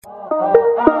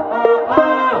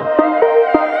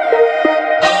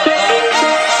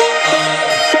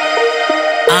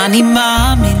אני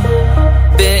מאמין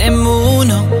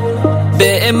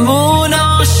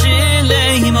באמונו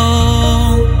שלמו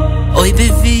אוי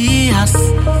בביאס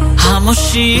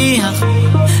המושיח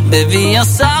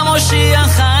בביאס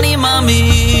המושיח אני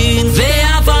מאמין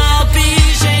ואף על פי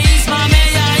שישמע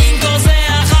מיין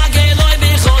כוזח הגלוי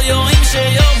בכל יורים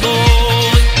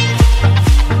שיובוי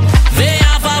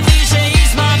ואף על פי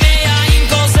שישמע מיין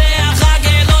כוזח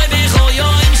הגלוי בכל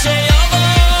יורים שיובוי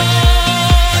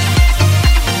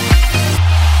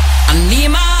אני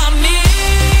מאמין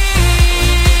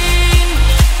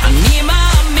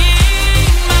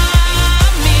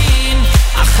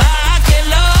אחר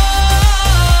כלוי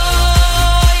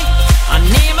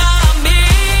אני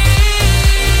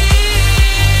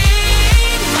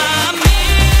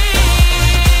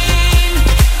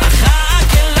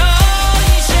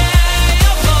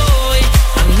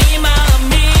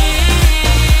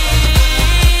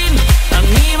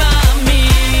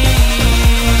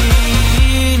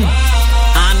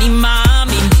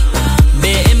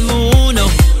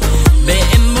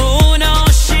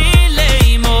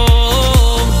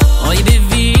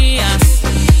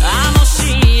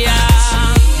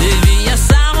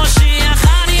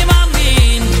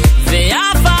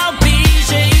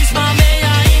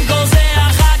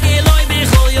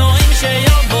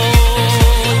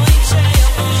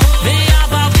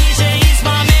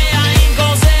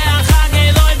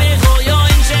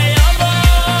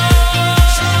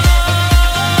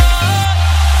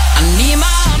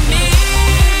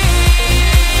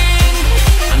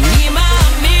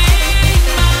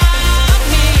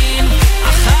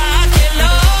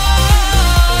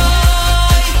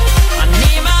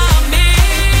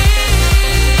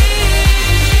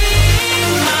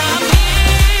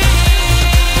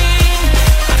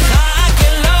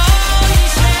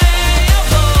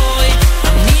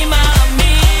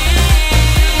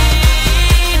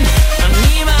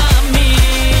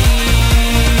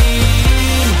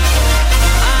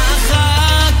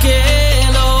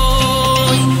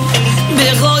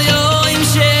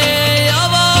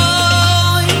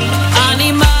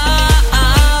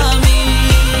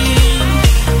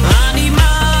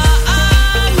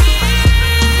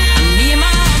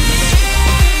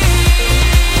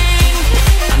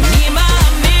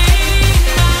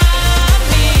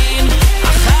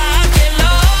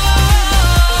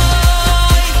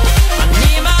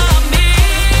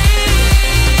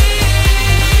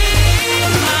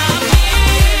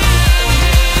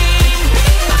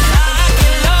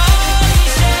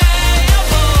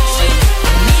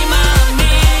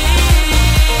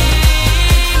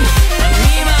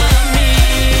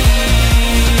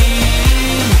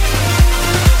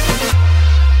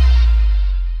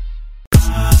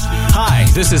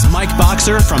This is Mike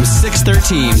Boxer from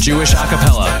 613 Jewish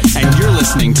Acapella, and you're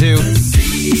listening to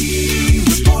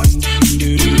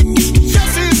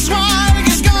Jesse Swag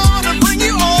is gonna bring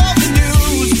you all the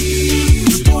news.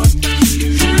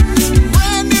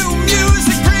 Brand new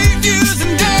music previews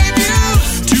and debuts.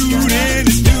 Tune in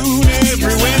at noon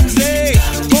every Wednesday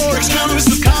for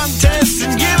exclusive contests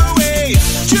and giveaways.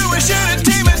 Jewish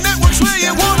Entertainment Network's where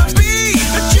you wanna be.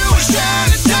 A Jewish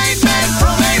entertainment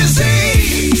from A to Z.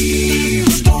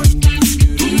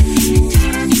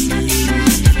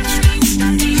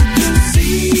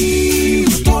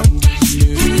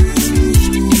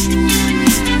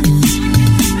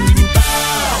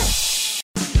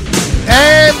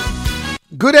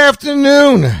 Good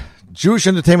afternoon,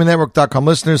 JewishEntertainmentNetwork.com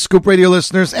listeners, Scoop Radio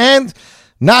listeners, and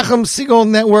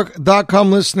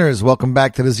NachumSiegelNetwork.com listeners. Welcome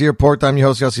back to the Z Report. I'm your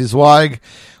host, Yossi Zweig.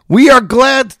 We are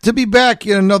glad to be back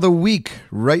in another week.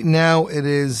 Right now, it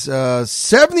is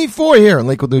 74 here in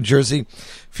Lakewood, New Jersey.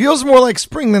 Feels more like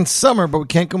spring than summer, but we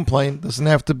can't complain. Doesn't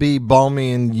have to be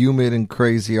balmy and humid and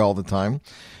crazy all the time.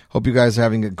 Hope you guys are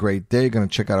having a great day. Going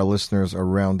to check out our listeners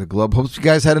around the globe. Hope you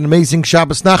guys had an amazing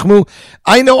Shabbos Nachmu.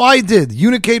 I know I did.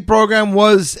 Unicate program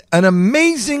was an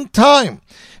amazing time.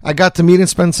 I got to meet and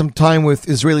spend some time with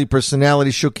Israeli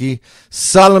personality Shuki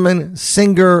Solomon,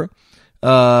 singer,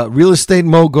 real estate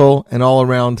mogul, and all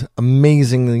around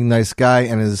amazingly nice guy,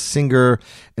 and his singer,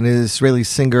 and his Israeli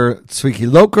singer Tzviki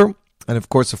Loker, and of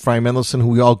course Ephraim Mendelssohn, who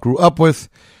we all grew up with,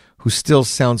 who still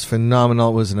sounds phenomenal.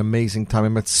 It was an amazing time. I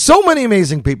met so many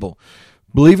amazing people.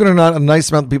 Believe it or not, a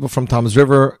nice amount of people from Toms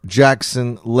River,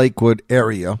 Jackson, Lakewood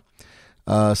area.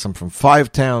 Some from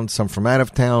Five Town, some from out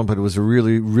of town, but it was a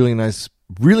really, really nice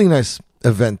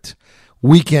event.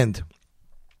 Weekend.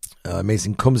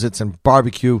 Amazing kumsitz and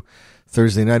barbecue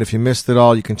Thursday night. If you missed it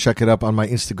all, you can check it up on my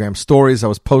Instagram stories. I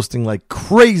was posting like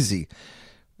crazy.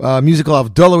 Musical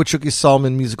Havdalah with Shuki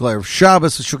Solomon, musical Erev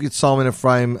Shabbos with Shuki Solomon,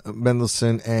 Ephraim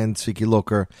Mendelssohn, and Tzviki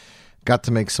Loker. Got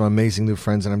to make some amazing new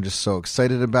friends, and I'm just so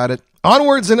excited about it.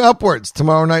 Onwards and upwards.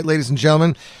 Tomorrow night, ladies and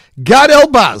gentlemen, Gad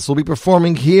Elbaz will be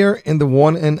performing here in the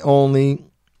one and only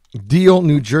Deal,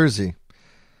 New Jersey.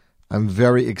 I'm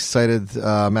very excited.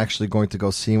 I'm actually going to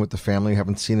go see him with the family. I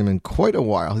haven't seen him in quite a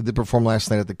while. He did perform last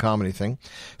night at the comedy thing.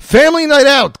 Family night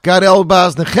out. Gad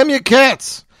Elbaz, Nechemia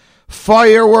Katz.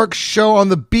 Fireworks show on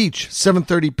the beach,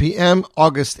 7:30 p.m.,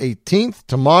 August 18th,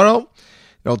 tomorrow.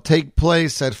 It'll take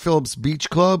place at Phillips Beach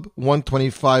Club,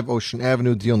 125 Ocean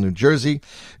Avenue, Deal, New Jersey.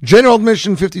 General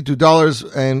admission,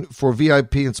 $52. And for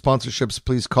VIP and sponsorships,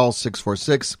 please call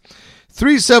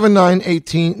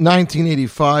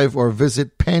 646-379-1985 or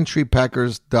visit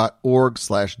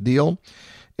pantrypackers.org/deal.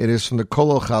 It is from the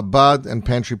Kolo Chabad and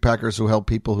Pantry Packers who help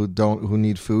people who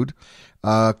need food.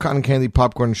 Cotton candy,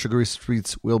 popcorn, and sugary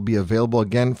sweets will be available.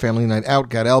 Again, family night out,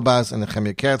 Gad Elbaz and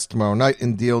Nechemia Katz tomorrow night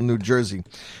in Deal, New Jersey.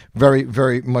 Very,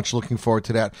 very much looking forward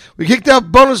to that. We kicked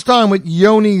out bonus time with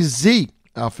Yoni Z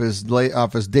off his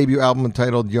debut album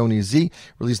entitled Yoni Z,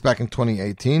 released back in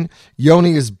 2018.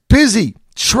 Yoni is busy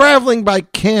traveling by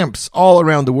camps all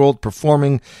around the world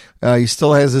performing. He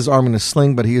still has his arm in a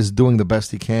sling, but he is doing the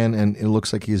best he can, and it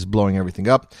looks like he is blowing everything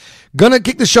up. Gonna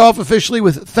kick the show off officially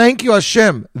with Thank You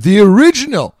Hashem, the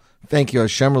original Thank You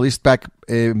Hashem, released back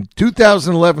in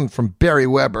 2011 from Barry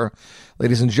Weber.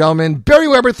 Ladies and gentlemen, Barry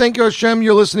Weber, Thank You Hashem.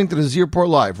 You're listening to the Z Report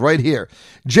Live right here.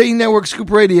 J Network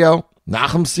Scoop Radio,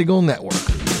 Nachum Segal Network.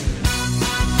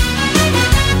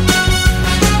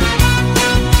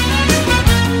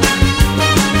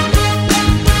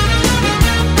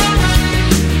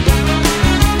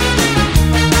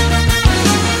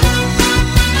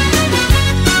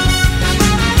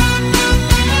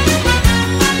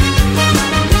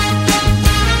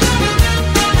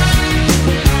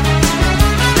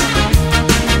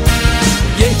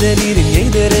 Jeder hier in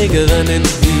jeder Regel rennen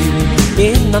wir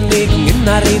in am Legen, in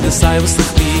der Rede sei was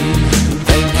dich dir.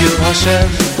 Thank you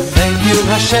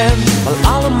Hashem, weil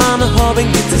alle Mannen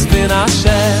haben gibt es bin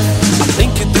Hashem. Ich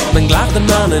denke, du mein gleich den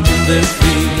Mannen in der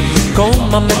Früh.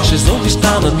 Komm, man Menschen so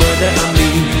gestanden, nur der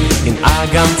Ami. In a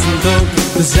ganzen Tag,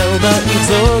 dasselbe ich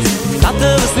so. Hatte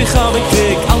was mich haben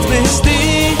krieg, als bist du.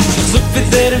 Ich such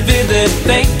wieder und wieder,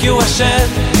 thank you Hashem.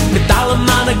 Mit allen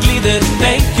Mannen Glieder,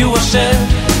 thank you Hashem.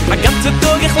 My ganze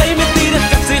Tag ich lebe mit dir, ich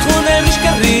kann sich unheimlich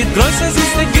garriert. Größer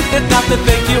ist der Gitter, Tate,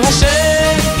 thank you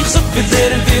Hashem. Ich such wieder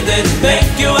und wieder,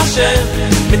 thank you Hashem.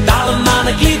 Mit allen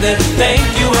meinen Glieder, thank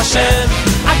you Hashem.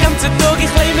 My ganze Tag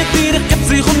ich lebe mit dir, ich kann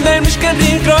sich unheimlich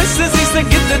garriert. Größer ist der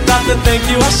Gitter, Tate, thank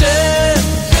you Hashem.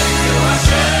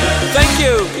 Thank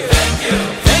you,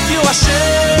 thank you Hashem.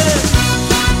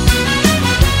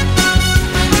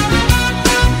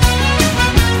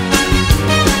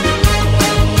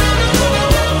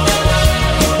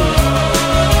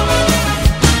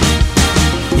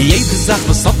 Jede Sache,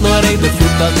 was hat nur Rede,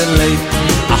 führt an der Leib.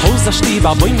 A Haus, a Stieb,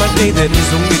 a Bäume, jeder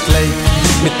ist ungeklebt.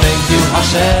 Mit Thank you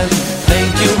Hashem,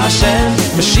 Thank you Hashem.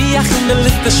 Mashiach in der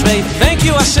Lichte schwebt, Thank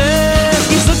you Hashem.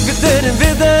 Ich such wieder und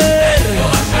wieder, Thank you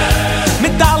Hashem.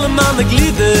 Mit allen meinen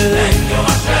Gliedern, Thank you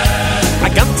Hashem. A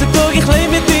ganze Tag ich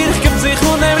lebe mit dir, ich geb sich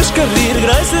unheimlich Karriere.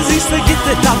 Größer siehst du,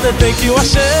 Gitter, Tate, Thank you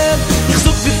Hashem. Ich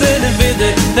such wieder und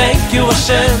wieder, Thank you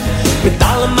Hashem. Mit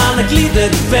allen meinen Gliedern,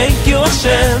 thank you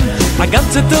Hashem. A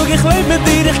ganze Tag ich lebe mit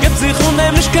dir, ich geb sich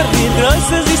unheimlich Karriere.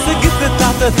 Größer siehst du, Gitter,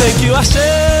 Tate, thank you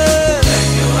Hashem. Thank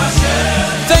you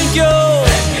Hashem. Thank you,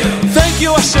 thank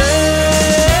you Hashem.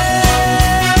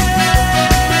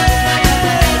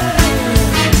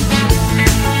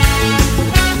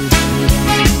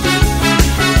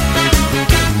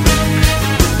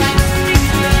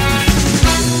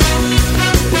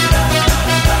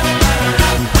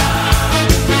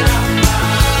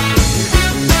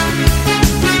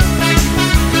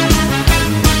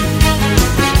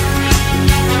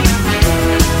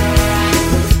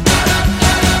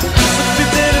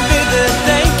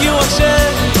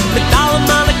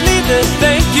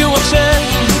 Thank you Hashem.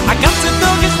 A ganze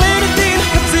Tag ich lebe dir,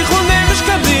 ich geb sich unheimlich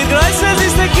Karriere. Größer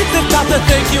ist der Gitter, Tate,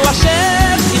 thank you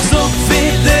Hashem. Ich such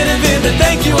wieder und wieder,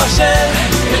 thank you Hashem.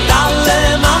 Mit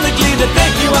allen meinen Gliedern,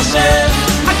 thank you Hashem.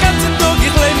 A ganze Tag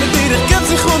ich lebe mit dir, ich geb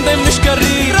sich unheimlich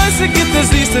Karriere. Größer Gitter,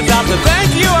 siehst du, Tate,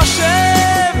 thank you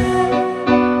Hashem.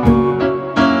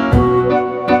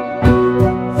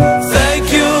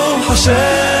 Thank you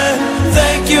Hashem,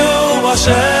 thank you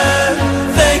Hashem.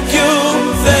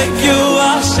 Thank you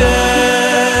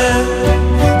Hashem.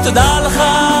 Toda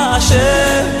lecha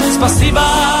Hashem. Spasiba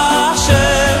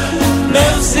Hashem.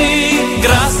 Merci,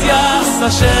 gracias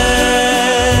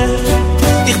Hashem.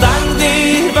 Ich dank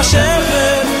dir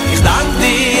Bashefer. Ich dank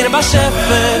dir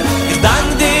Bashefer. Ich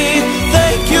dank dir.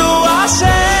 Thank you Hashem.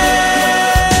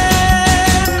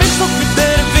 Ich such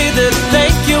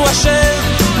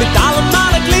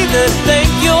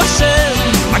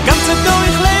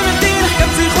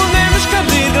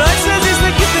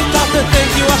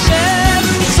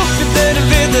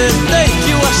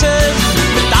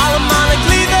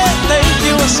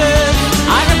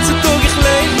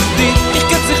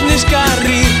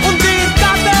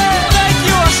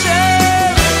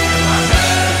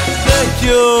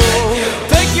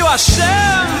Thank you, Hashem.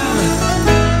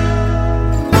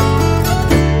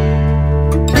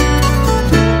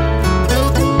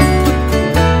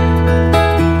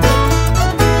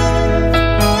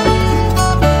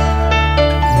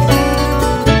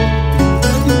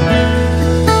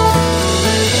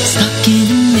 Stuck in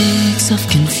a mix of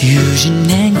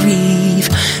confusion and grief,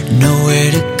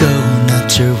 nowhere to go,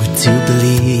 not sure what to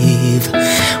believe.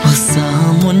 Will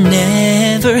someone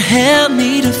ever help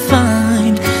me to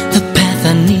find the path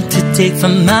I need to take for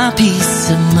my peace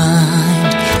of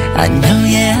mind? I know,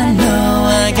 yeah, I know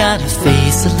I gotta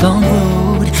face a long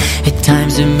road. At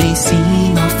times it may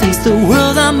seem I'll face the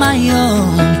world on my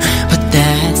own, but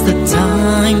that's the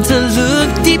time to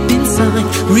look deep inside,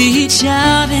 reach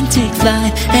out and take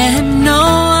flight, and know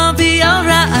I'll be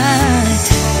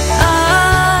alright.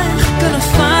 I'm gonna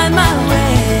find my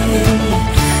way,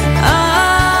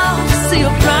 I'll see a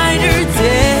brighter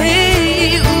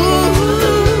day.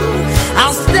 Ooh,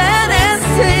 I'll stand and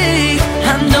say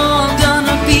I know I'm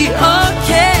gonna be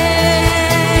okay,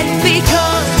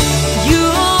 because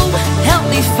you'll help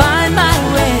me find my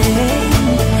way.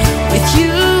 With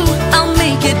you I'll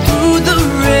make it through the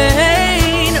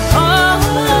rain. Oh,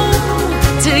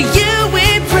 to you we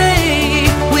pray,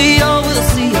 we all will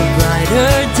see a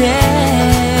brighter day.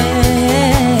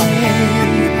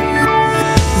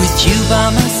 With you by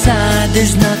my side,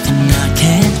 there's nothing I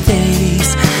can't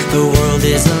face. The world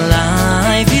is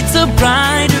alive, it's a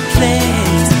brighter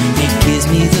place. It gives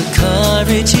me the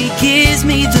courage, it gives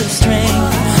me the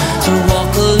strength to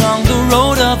walk along the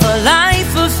road of a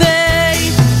life of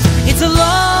faith. It's a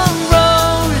long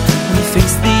road when you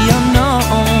face the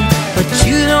unknown, but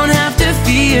you don't have to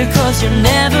fear, 'cause you're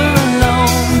never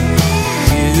alone.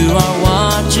 You are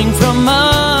watching from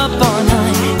up on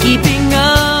high, keeping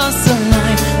us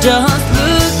alive. Just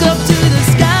look up to the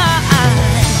sky.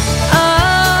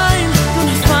 I'm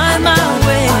gonna find my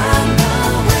way.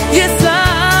 Yes,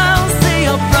 I'll see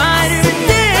a brighter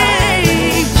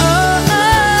day. Oh,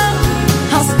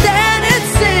 I'll stand and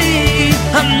say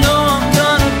I know I'm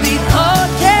gonna be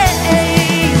okay,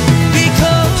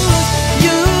 because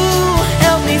you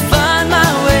help me find my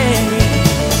way.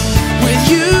 With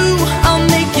you I'll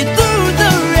make it through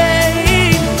the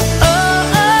rain.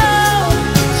 Oh,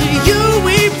 to you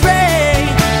we pray,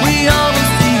 we all will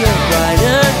see a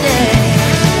brighter day.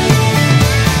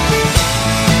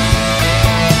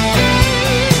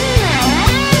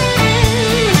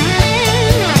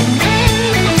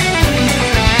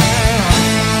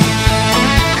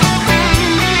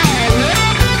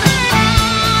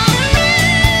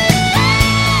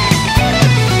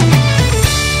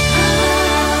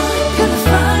 Gonna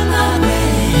find my way.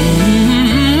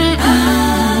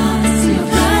 I'll see a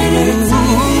brighter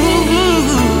day.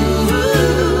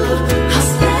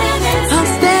 I'll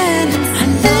stand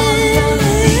and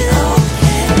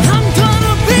I'm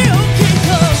gonna be okay,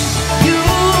 'cause you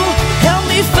help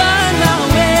me find my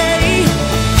way.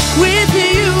 With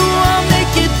you I'll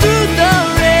make it through the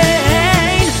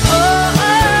rain.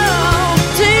 Oh,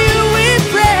 to you we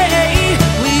pray,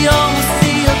 we all will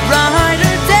see a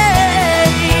brighter day.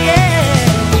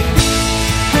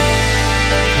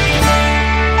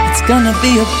 It's gonna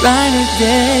be a brighter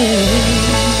day.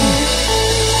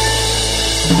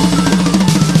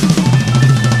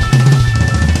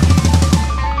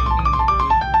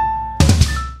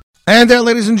 And that,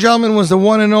 ladies and gentlemen, was the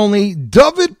one and only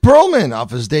David Perlman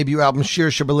off his debut album Shir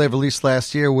Shabalev, released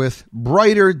last year, with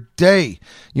Brighter Day.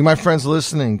 You, my friends,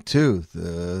 listening to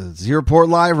the Z Report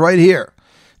Live right here.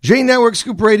 J Network,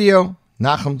 Scoop Radio,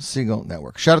 Nachum Segal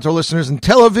Network. Shout out to our listeners in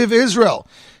Tel Aviv, Israel,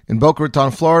 in Boca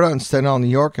Raton, Florida, in Staten Island,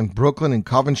 New York, in Brooklyn, in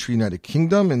Coventry, United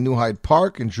Kingdom, in New Hyde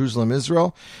Park, in Jerusalem,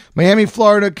 Israel, Miami,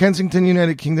 Florida, Kensington,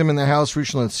 United Kingdom in the house,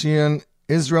 Rishon LeZion,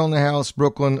 Israel in the house,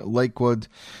 Brooklyn, Lakewood,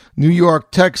 New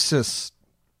York, Texas,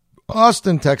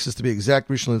 Austin, Texas to be exact,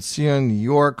 Rishon LeZion, New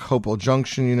York, Hopewell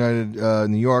Junction, United,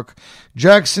 New York,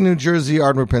 Jackson, New Jersey,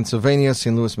 Ardmore, Pennsylvania,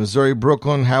 St. Louis, Missouri,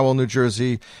 Brooklyn, Howell, New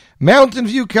Jersey, Mountain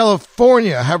View,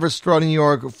 California, Haverstraw, New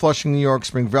York, Flushing, New York,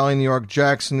 Spring Valley, New York,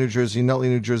 Jackson, New Jersey, Nutley,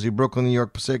 New Jersey, Brooklyn, New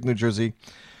York, Passaic, New Jersey,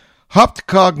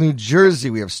 Hopcog, New Jersey.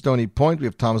 We have Stony Point, we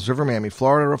have Toms River, Miami,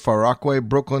 Florida, Far Rockaway,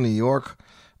 Brooklyn, New York,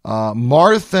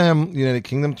 Martham, United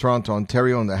Kingdom, Toronto,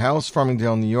 Ontario in the house,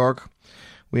 Farmingdale, New York.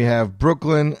 We have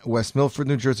Brooklyn, West Milford,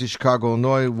 New Jersey, Chicago,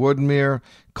 Illinois, Woodmere,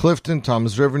 Clifton,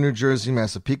 Toms River, New Jersey,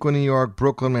 Massapequa, New York,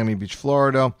 Brooklyn, Miami Beach,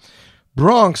 Florida,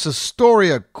 Bronx,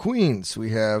 Astoria, Queens. We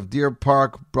have Deer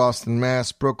Park, Boston,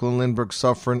 Mass, Brooklyn, Lindbergh,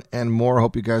 Suffern, and more.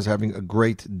 Hope you guys are having a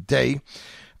great day.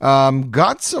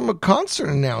 Got some concert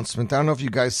announcement. I don't know if you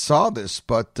guys saw this,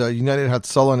 but United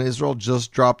Hatzalah in Israel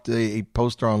just dropped a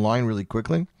poster online really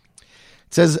quickly.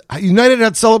 It says, United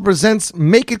Hatzalah presents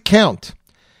Make It Count.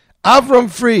 Avram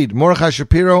Fried, Mordechai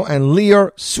Shapiro, and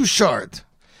Lior Sushard.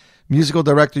 Musical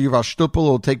director Yuval Stupel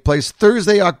will take place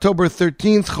Thursday, October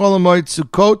 13th, Chol HaMoed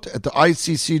Sukkot at the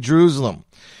ICC Jerusalem.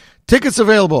 Tickets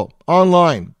available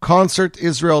online,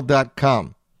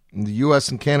 concertisrael.com. In the U.S.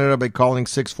 and Canada by calling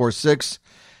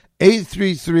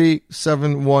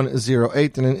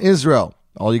 646-833-7108. And in Israel,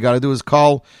 all you got to do is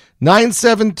call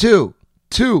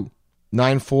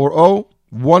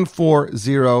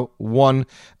 972-2940-1401.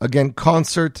 Again,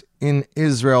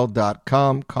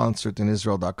 concertinisrael.com,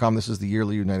 concertinisrael.com. This is the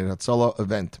yearly United Hatzalah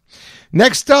event.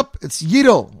 Next up, it's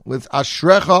Yidel with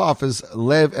Ashrecha off his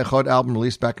Lev Echad album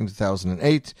released back in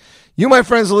 2008. You, my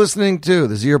friends, are listening to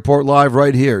the Z Report Live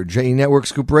right here, JE Network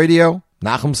Scoop Radio,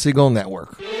 Nachum Segal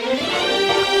Network.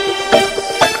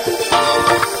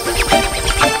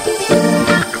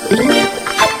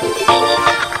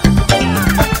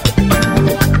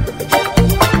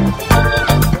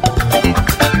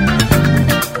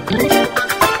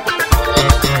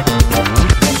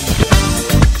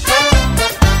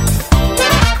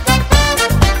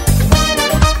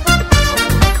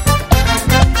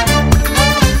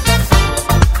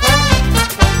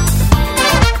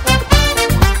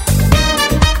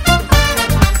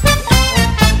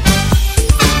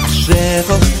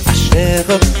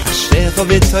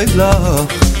 v'toiv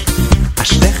loch,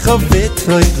 Ashrecha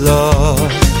v'toiv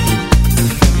loch,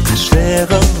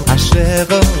 Ashrecha,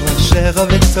 Ashrecha, Ashrecha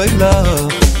v'toiv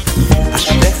loch,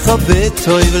 Ashrecha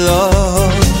v'toiv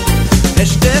loch,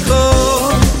 Eshdecho,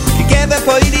 Gebe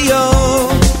poidio,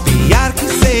 Biyar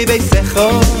kisei beisecho,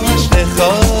 Ashrecha,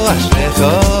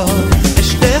 Ashrecha,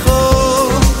 Eshdecho,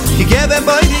 Gebe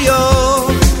poidio,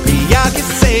 Biyar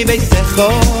kisei beisecho,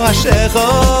 Ashrecha,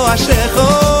 Ashrecha.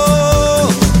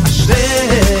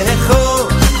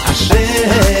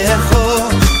 Ashrecho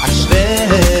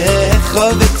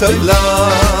v'toiv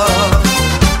loch,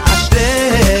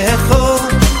 Ashrecho,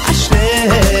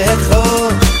 Ashrecho,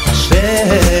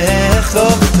 Ashrecho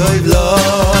v'toiv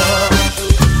loch,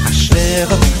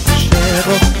 Ashrecho,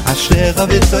 Ashrecho, Ashrecho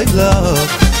v'toiv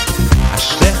loch,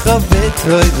 Ashrecho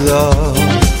v'toiv loch,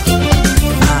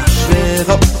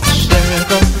 Ashrecho,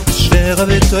 Ashrecho, Ashrecho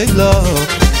v'toiv loch,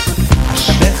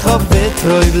 Ashrecho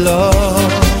v'toiv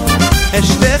loch.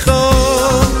 Eshlecho,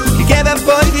 ki geben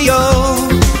poidio,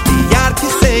 yar ki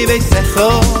sei beisecho,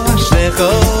 Ashlecho,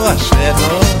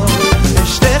 Ashlecho.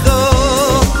 Eshlecho,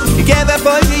 ki geben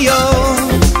poidio,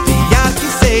 yar ki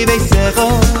sei beisecho,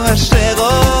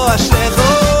 Ashlecho, Ashlecho.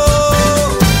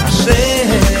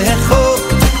 Ashlecho,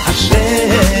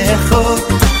 Ashlecho,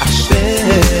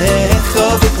 Ashlecho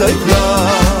v'toiv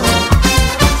loch.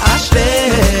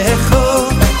 Ashlecho,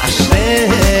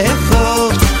 Ashlecho,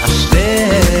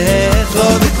 Ashlecho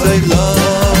v'toiv loch.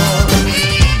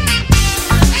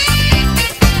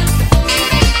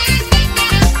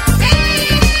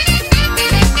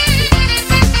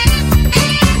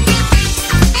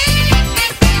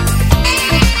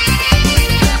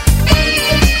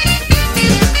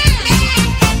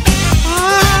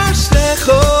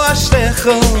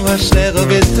 Ashlecho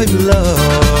v'toiv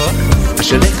loch,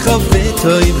 Ashlecho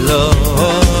v'toiv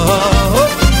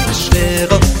loch,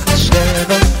 Ashlecho,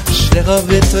 Ashlecho, Ashlecho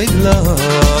v'toiv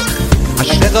loch,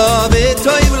 Ashlecho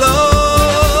v'toiv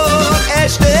loch,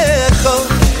 Ashlecho,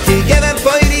 ki geben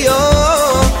poidio,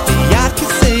 yar ki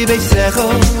sei beisecho,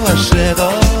 Ashlecho,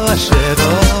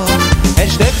 Ashlecho,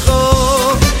 Ashlecho,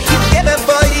 ki geben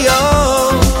poidio,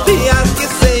 yar ki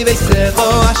sei beisecho,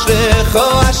 Ashlecho,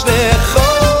 Ashlecho.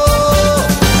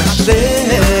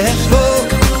 Ashlecho,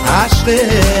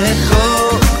 Ashlecho,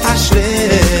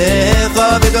 Ashlecho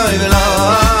v'toiv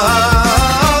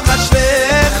loch,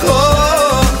 Ashlecho,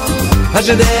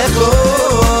 Ashlecho,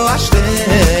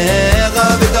 Ashlecho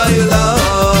v'toiv loch.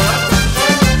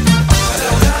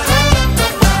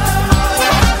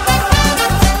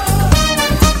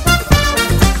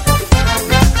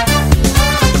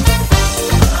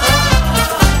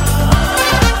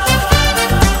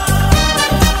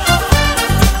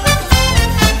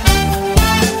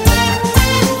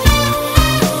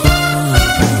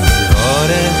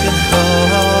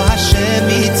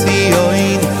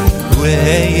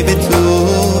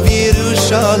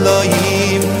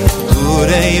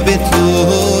 Kurei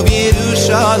betuv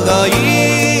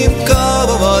Yerushalayim,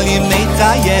 kavavayim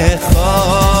nechayecha.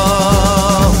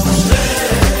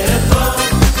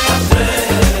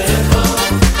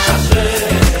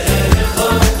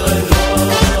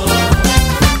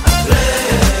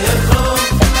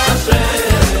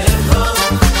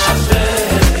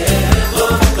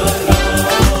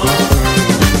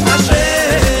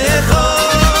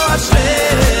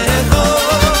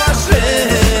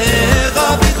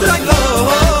 Ashlecho,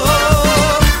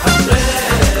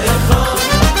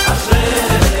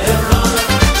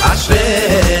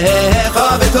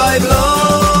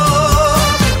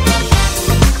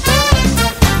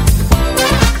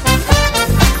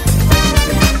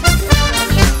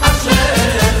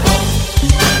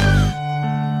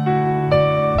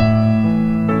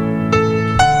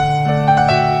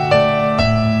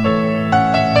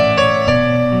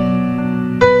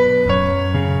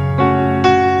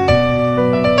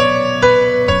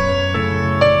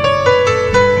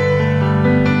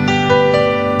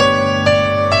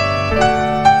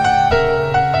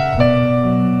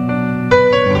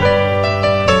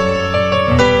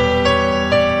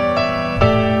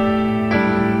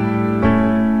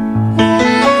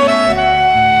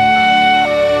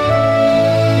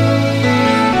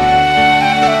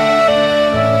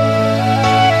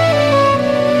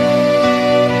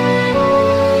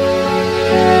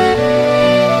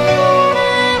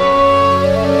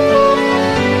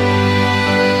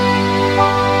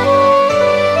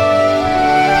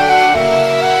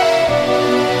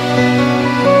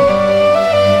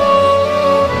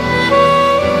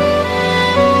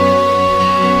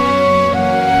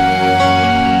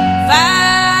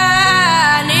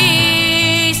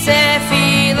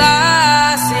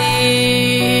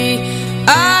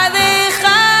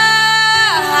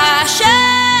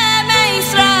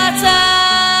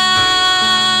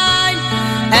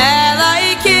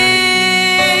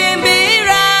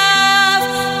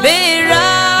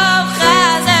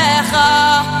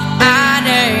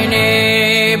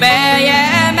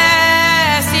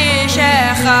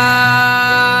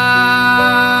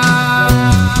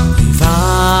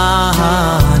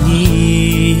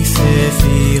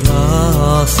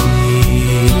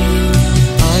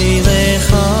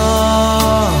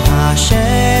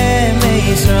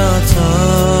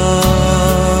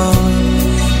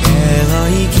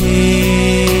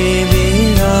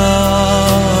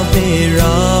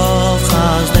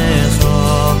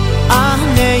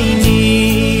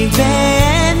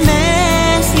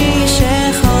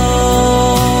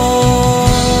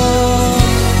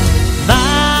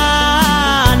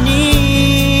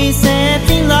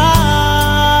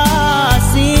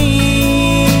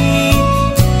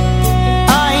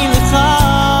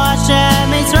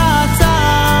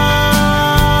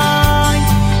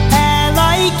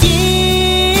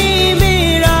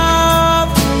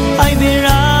 Ay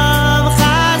birav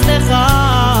chazdecha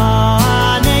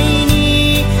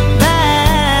Aneini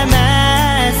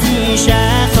bemes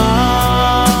yishecha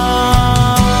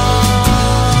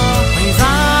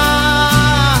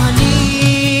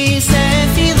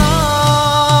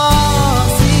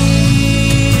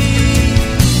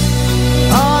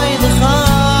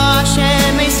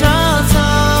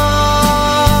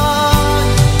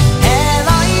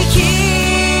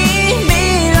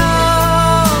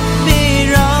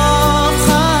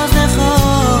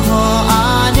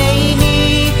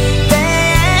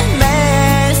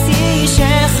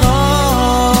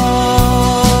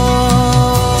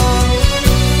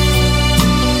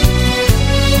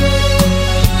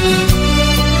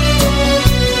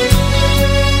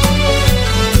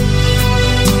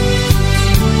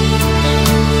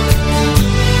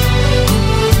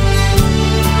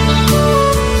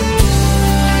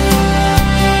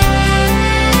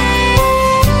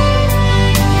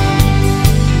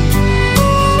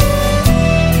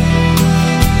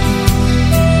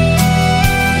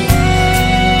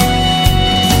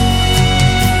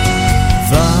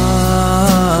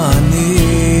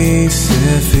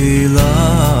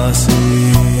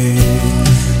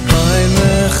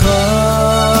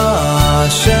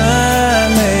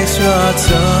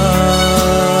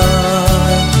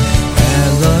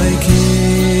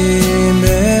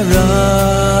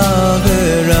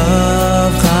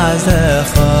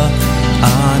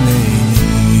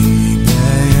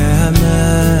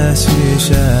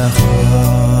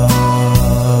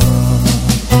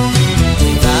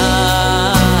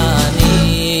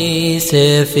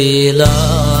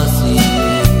Tefilasi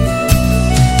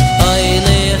Ay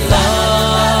lecha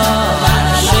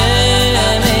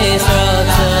Hashem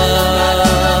Yisrael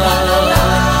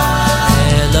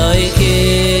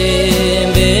Elokim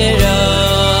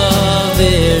birav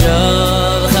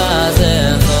birav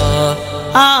chazecha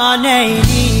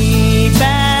Aneini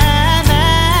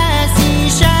bemes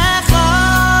yishecha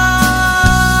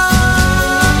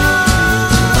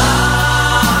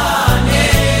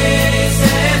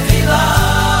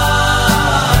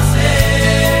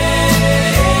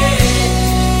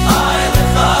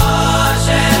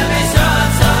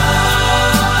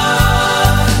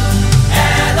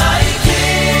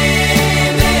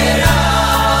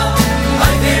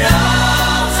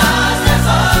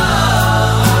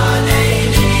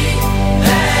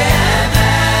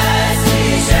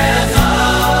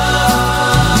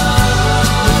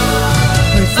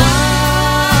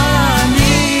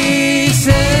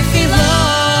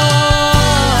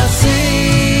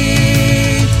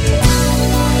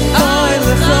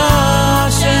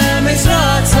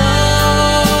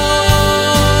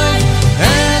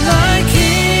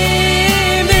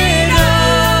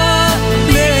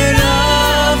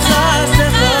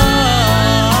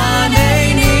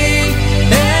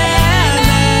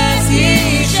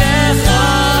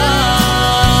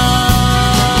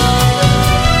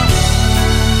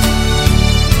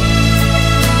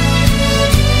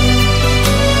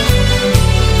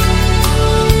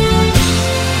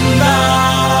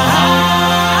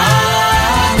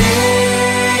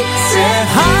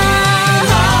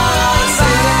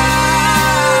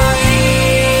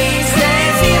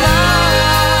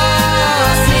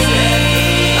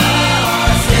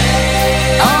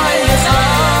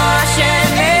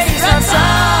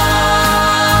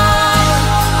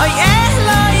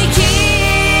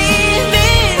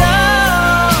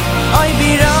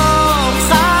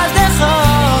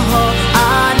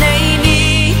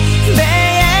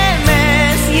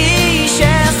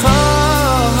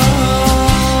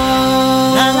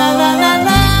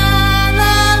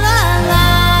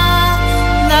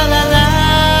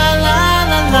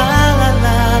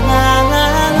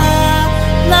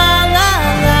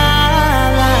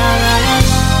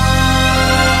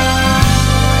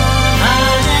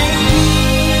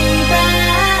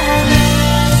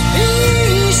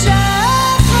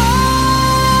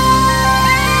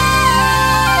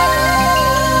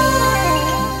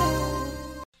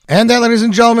And that, ladies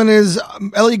and gentlemen, is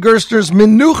Eli Gerstner's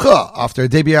Menucha, off their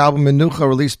debut album Menucha,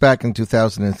 released back in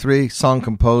 2003. Song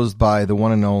composed by the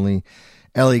one and only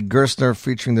Eli Gerstner,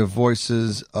 featuring the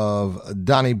voices of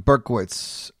Donnie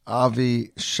Berkowitz, Avi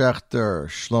Schechter,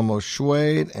 Shlomo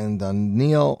Schwade, and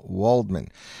Daniel Waldman.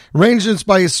 Arrangements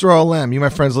by Yisrael Lamb. You, my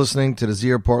friends, listening to the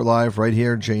Z Report Live right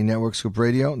here, J Network, Scoop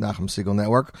Radio, Nachum Siegel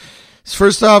Network.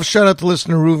 First off, shout out to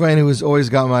listener Ruvain, who has always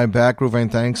got my back.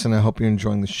 Ruvain, thanks, and I hope you're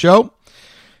enjoying the show.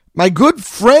 My good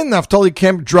friend Naftali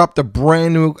Kemp dropped a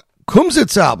brand new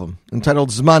Kumsitz album entitled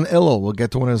Zman Illo. We'll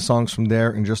get to one of the songs from there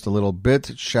in just a little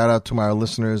bit. Shout out to my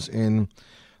listeners in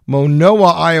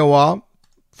Monoa, Iowa,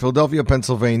 Philadelphia,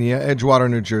 Pennsylvania, Edgewater,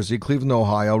 New Jersey, Cleveland,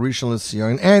 Ohio, Rishon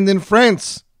LeZion, and in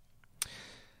France.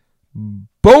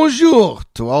 Bonjour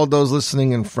to all those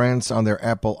listening in France on their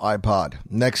Apple iPod.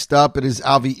 Next up, it is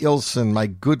Avi Ilson, my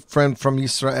good friend from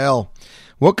Israel.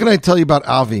 What can I tell you about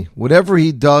Avi? Whatever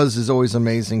he does is always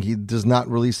amazing. He does not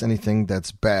release anything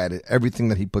that's bad. Everything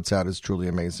that he puts out is truly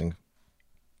amazing.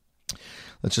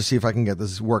 Let's just see if I can get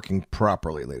this working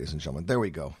properly, ladies and gentlemen. There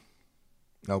we go.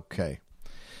 Okay.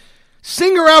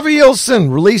 Singer Avi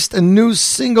Ilson released a new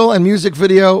single and music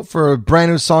video for a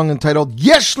brand new song entitled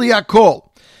Yesh Li Hakol.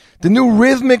 The new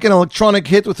rhythmic and electronic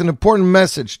hit with an important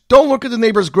message. Don't look at the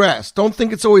neighbor's grass. Don't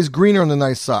think it's always greener on the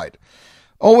nice side.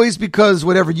 Always, because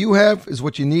whatever you have is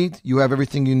what you need. You have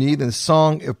everything you need, and the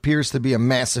song appears to be a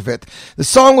massive hit. The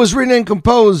song was written and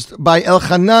composed by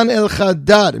Elchanan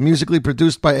El-Haddad, musically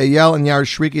produced by Eyal and Yair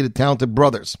Shriki, the talented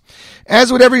brothers.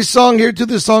 As with every song here too,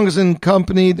 this song is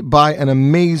accompanied by an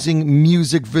amazing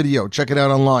music video. Check it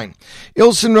out online.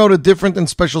 Ilson wrote a different and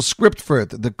special script for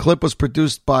it. The clip was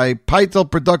produced by Paitel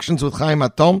Productions with Chaim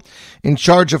Atom, in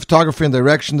charge of photography and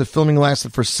direction. The filming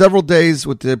lasted for several days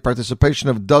with the participation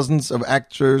of dozens of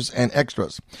actors and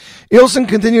extras. Ilson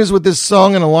continues with this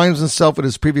song and aligns himself with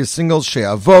his previous singles,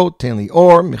 She'avot, Ten Li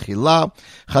Or, Mechila,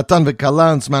 Chatan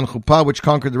V'Kala, and Zman Chuppah, which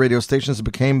conquered the radio stations and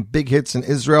became big hits in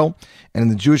Israel and in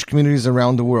the Jewish communities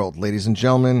around the world. Ladies and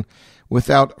gentlemen,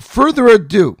 without further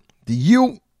ado,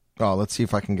 let's see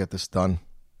if I can get this done.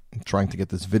 I'm trying to get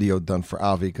this video done for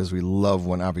Avi because we love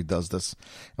when Avi does this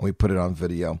and we put it on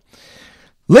video.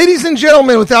 Ladies and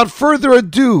gentlemen, without further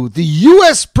ado, the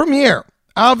U.S. premiere,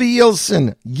 Avi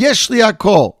Ilson, Yesh Li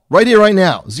Hakol, right here, right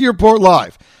now, Z Report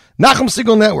Live, Nachum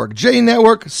Segal Network, J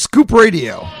Network, Scoop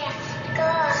Radio.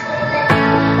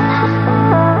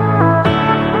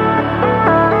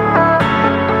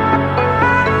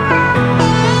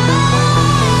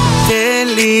 תן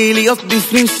לי להיות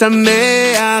בפנים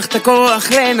שמח, את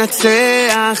הכוח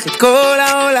לנצח את כל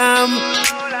העולם,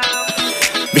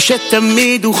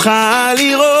 ושתמיד אוכל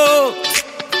לראות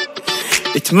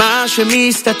את מה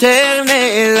שמסתתר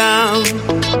נעלם.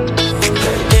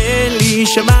 תן לי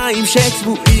שמיים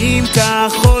שצבועים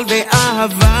כחול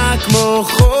ואהבה כמו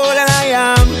חול על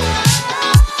הים,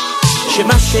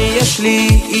 שמה שיש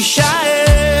לי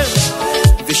יישאר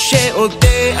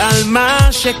ושאודה על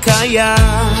מה שקיים.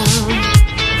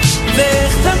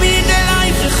 ואיך תמיד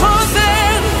אלייך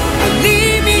חוזר,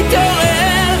 אני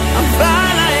מתעורר,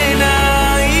 אבל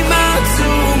העיניים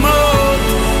עצומות,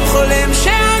 חולם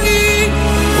שאני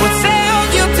רוצה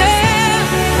עוד יותר,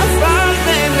 אבל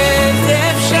באמת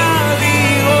אפשר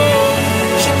לראות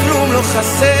שכלום לא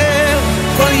חסר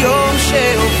כל יום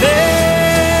שעובר,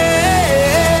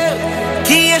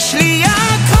 כי יש לי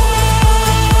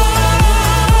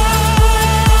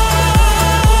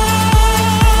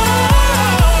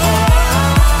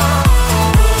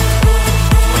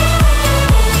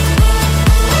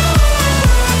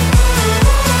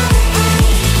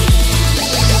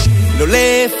לא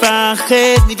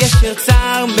לפחד מגשר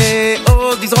צר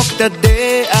מאוד, לזרוק את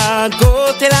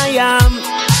הדאגות אל הים,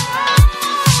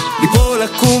 לקרוא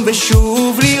לקום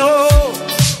ושוב לראות,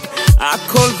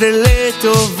 הכל זה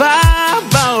לטובה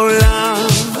בעולם.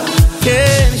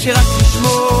 כן, שרק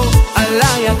נשמור על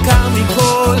היקר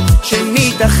מכל,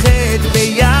 שנתאחד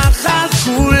ביחד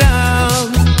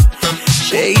כולם,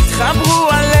 שיתחברו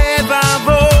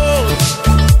הלבבות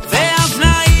ואז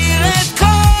נעיר את כל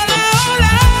העולם.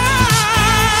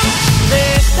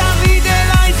 ואיך תמיד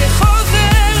אליי זה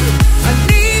חוזר,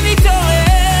 אני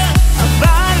מתעורר,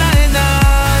 אבל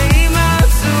העיניים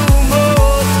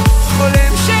עצומות,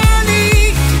 חולם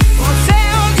שאני רוצה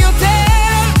עוד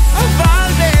יותר,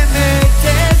 אבל באמת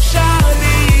אפשר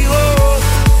לראות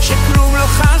שכלום לא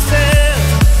חסר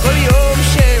כל יום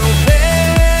שעובר,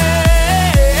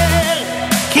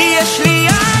 כי יש לי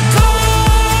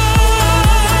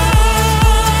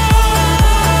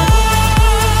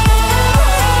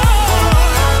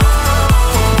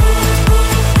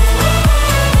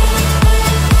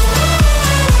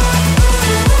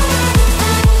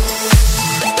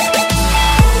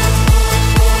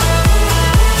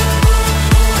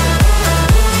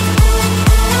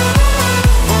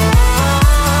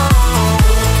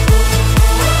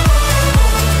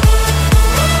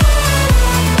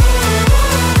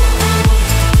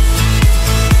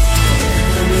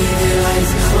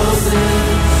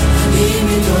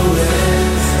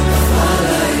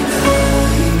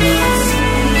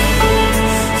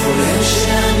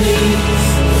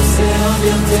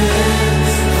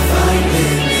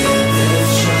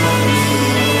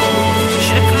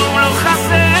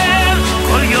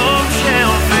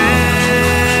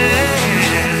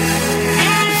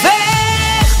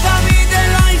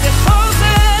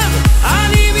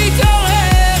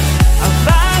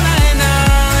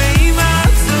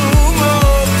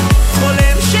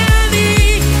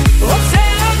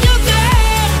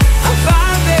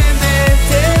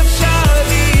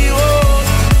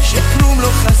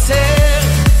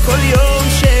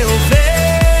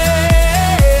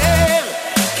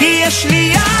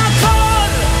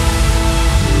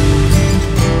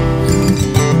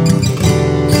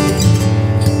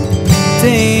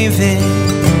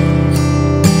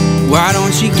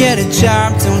get a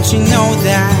job, don't you know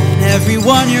that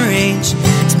everyone your age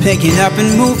is picking up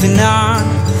and moving on?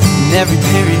 And every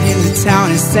parent in the town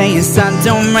is saying, son,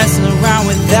 don't mess around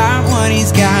with that one,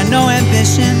 he's got no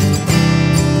ambition.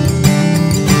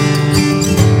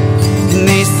 And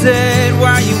they said,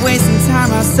 why are you wasting time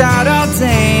outside all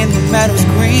day and the meadow's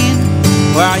green?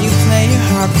 While you play your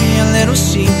harp, be a little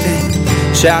sheep and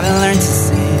try to learn to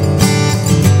sing.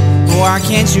 Why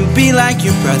can't you be like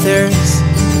your brothers?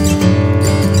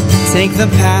 Take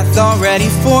the path already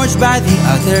forged by the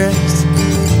others.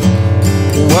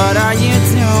 What are you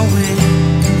doing?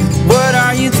 What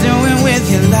are you doing with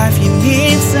your life? You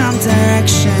need some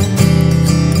direction.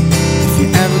 If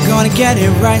you're ever gonna get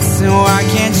it right, so why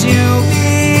can't you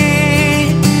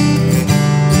be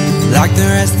like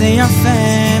the rest of your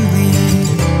family?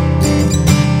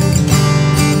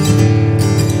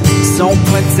 So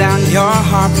put down your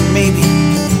harp and maybe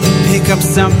pick up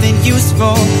something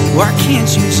useful. Why can't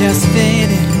you just fit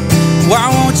in? Why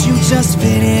won't you just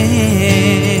fit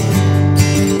in?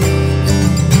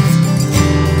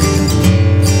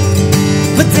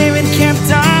 But David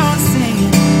kept on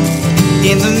singing.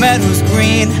 In the meadow's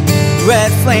green,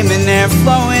 red flaming air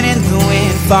flowing in the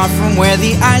wind, far from where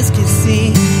the eyes could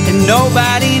see. And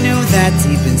nobody knew that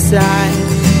deep inside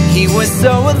he was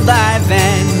so alive,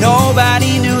 and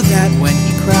nobody knew that when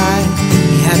he cried,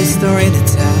 he had a story to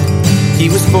tell. He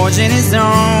was forging his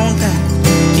own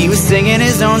path, he was singing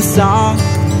his own song,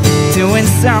 doing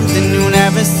something new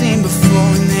never seen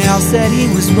before. And they all said he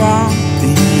was wrong,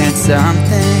 but he had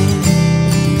something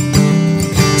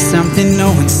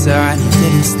no one saw, and he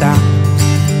didn't stop.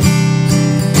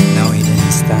 No, he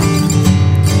didn't stop.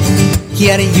 He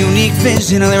had a unique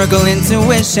vision, a lyrical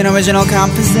intuition, original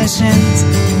compositions,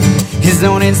 his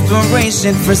own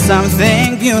inspiration for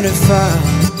something beautiful.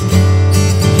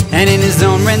 And in his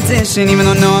own rendition, even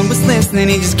though no one was listening,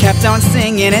 he just kept on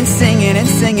singing and singing and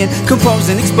singing,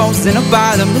 composing, exposing a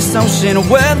bottomless ocean, a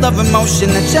world of emotion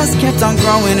that just kept on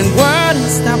growing, and wouldn't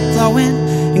stop flowing.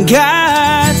 And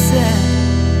God said,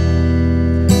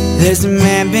 there's a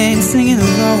man been singing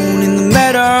alone in the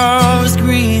meadows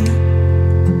green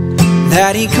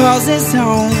that he calls his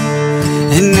home,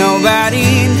 and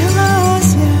nobody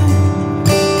knows yet,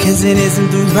 'cause it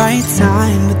isn't the right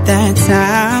time, but that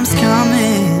time's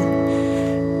coming,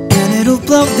 and it'll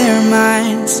blow their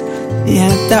minds.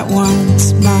 Yeah, that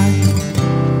one's mine.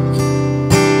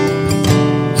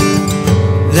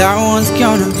 That one's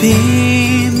gonna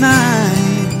be mine.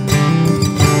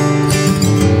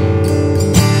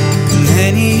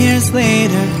 Many years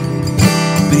later,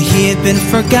 when he had been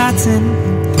forgotten,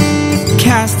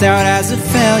 cast out as a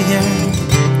failure,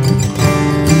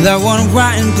 that one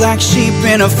rotten black sheep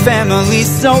in a family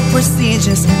so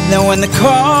prestigious that when the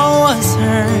call was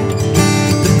heard,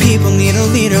 the people need a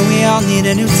leader, we all need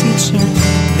a new teacher.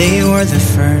 They were the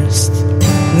first.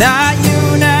 Not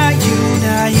you, not you,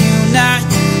 not you, not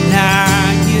you,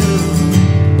 not you.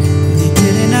 They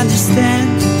didn't understand.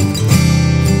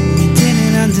 They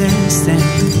didn't understand.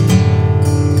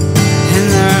 And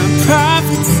the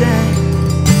prophet said,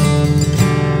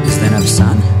 does they have a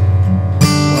son?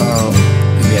 Well,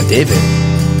 we have David,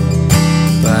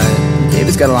 but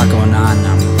David's got a lot going on.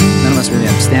 None of us really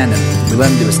understand him. We let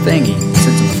him do his thing. He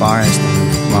sits in the forest.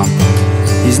 Well,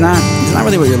 he's not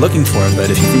really what you're looking for, but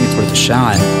if you think it's worth a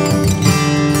shot,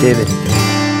 David,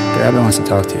 the rabbi wants to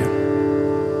talk to you.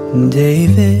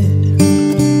 David,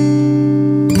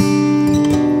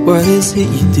 what is it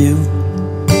you do?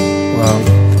 Well,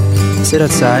 I sit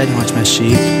outside and watch my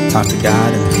sheep, talk to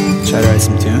God, and try to write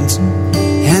some tunes.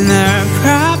 And the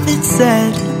prophet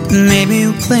said, maybe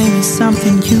you'll play me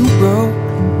something you wrote.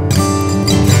 The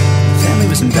family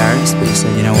was embarrassed, but he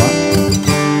said, you know what?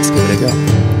 Let's give it a go.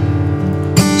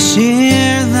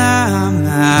 Shir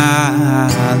Lamalai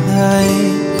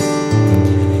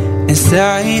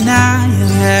Esayinai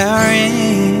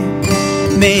Harim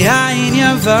Me'ayin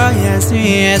Yavo Yasri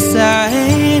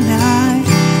Esayinai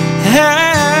Harim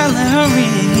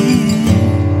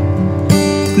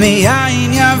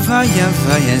Me'ayin Yavo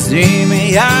Yasri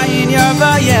Me'ayin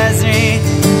Yavo Yasri.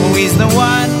 Oh, he's the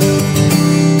one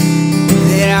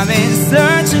that I've been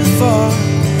searching for.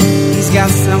 He's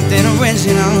got something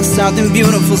original, something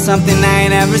beautiful, something I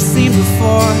ain't ever seen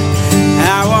before.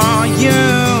 I want you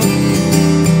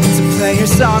to play your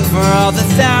song for all the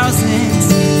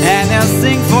thousands, and they'll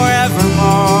sing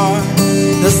forevermore.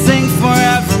 They'll sing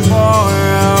forevermore.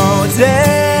 Oh,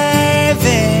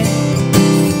 David,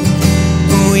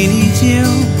 we need you.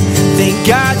 Thank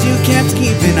God you kept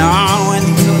keeping on when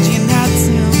they told you not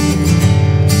to.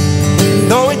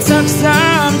 Though it took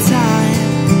some time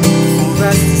for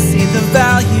us to see the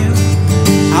value.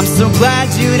 I'm so glad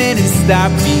you didn't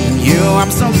stop being you.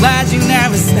 I'm so glad you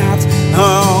never stopped.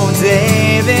 Oh,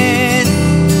 David,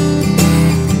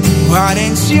 why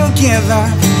didn't you give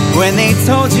up when they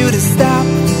told you to stop?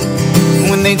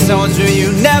 When they told you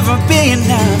you'd never be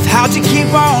enough? How'd you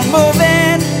keep on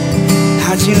moving?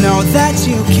 How'd you know that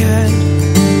you could?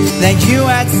 That you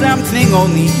had something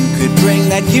only you could bring?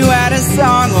 That you had a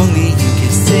song only you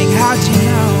could sing? How'd you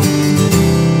know?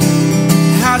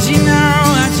 How'd you know?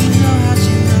 How'd you know? How'd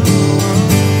you know?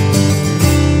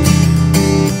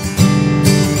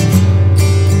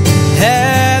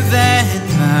 Heaven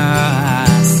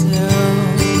myself,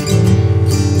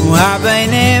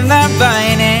 Wabainim,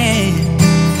 Wabainim,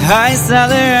 Hai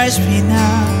Saler Ashpina.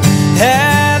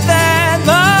 Heaven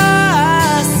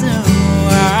myself,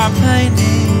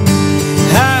 Wabainim,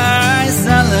 Hai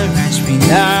Saler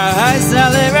Ashpina, Hai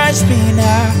Saler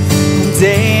Ashpina.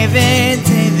 David,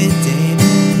 David, David,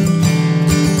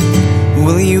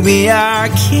 will you be our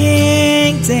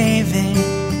King, David?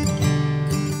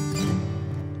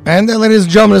 And then, ladies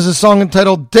and gentlemen, is a song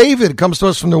entitled David. It comes to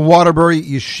us from the Waterbury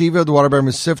Yeshiva, the Waterbury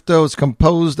Mesifto. It's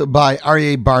composed by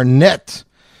Aryeh Barnett.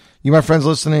 You, my friends,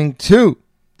 listening to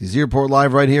the Z Report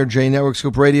Live right here, J Network,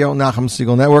 Scoop Radio, Nachum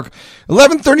Segal Network.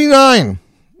 11:39.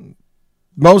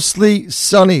 Mostly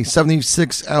sunny,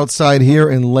 76 outside here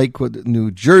in Lakewood,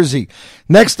 New Jersey.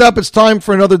 Next up, it's time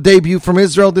for another debut from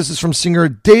Israel. This is from singer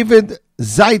David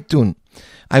Zaitun.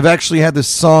 I've actually had this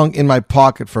song in my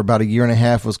pocket for about a year and a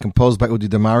half. It was composed by Udi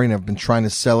Damari, and I've been trying to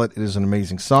sell it. It is an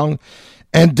amazing song.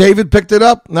 And David picked it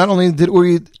up. Not only did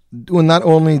Udi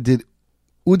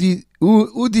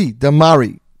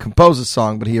Damari compose the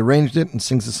song, but he arranged it and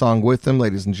sings the song with him,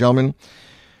 ladies and gentlemen.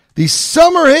 The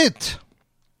summer hit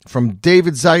from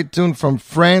David Zaitun from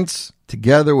France,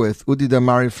 together with Udi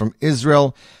Damari from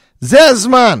Israel.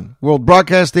 Zezman, world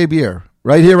broadcast debut.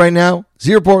 Right here, right now,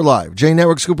 Z Report Live, J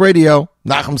Network, Scoop Radio,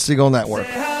 Nachum Segal Network.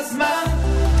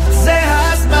 זה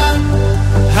הזמן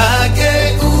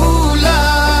הגאולה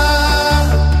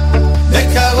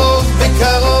בקרוב,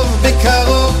 בקרוב,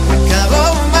 בקרוב,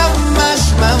 קרוב ממש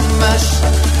ממש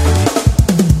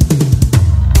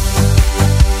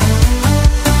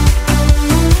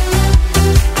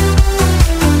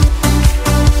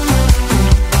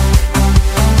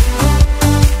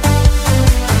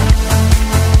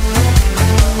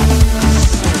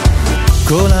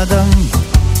כל אדם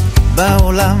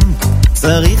בעולם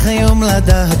צריך היום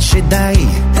לדעת שדי,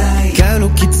 קלו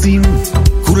קיצים,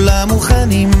 כולם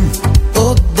מוכנים,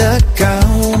 עוד דקה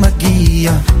הוא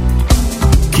מגיע,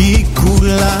 כי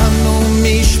כולנו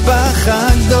משפחה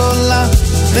גדולה,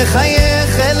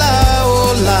 נחייך אל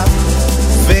העולם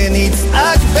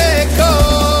ונצעק בקול.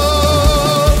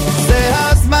 זה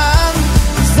הזמן,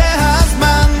 זה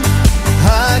הזמן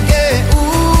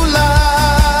הגאולה,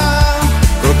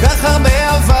 כל כך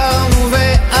הרבה עברנו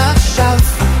ועכשיו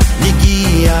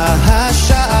הגיע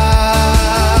השעה.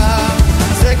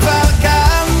 זה כבר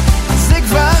כאן, זה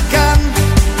כבר כאן,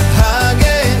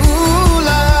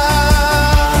 הגאולה.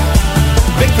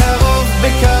 בקרוב,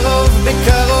 בקרוב,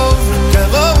 בקרוב,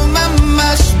 קרוב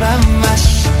ממש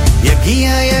ממש,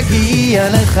 יגיע, יגיע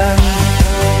לכאן.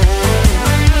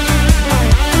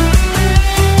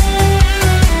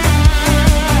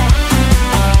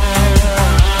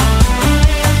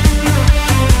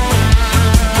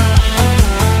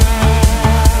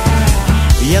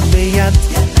 יד ביד,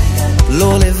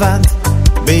 לא לבד,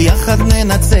 ביחד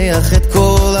ננצח את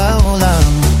כל העולם.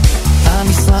 עם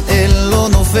ישראל לא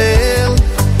נופל,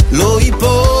 לא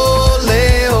ייפול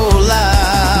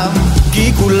לעולם,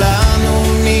 כי כולנו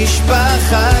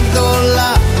משפחה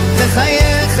גדולה,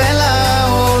 נחייך אל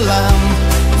העולם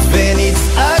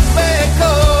ונצעק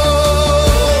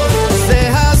בקול. זה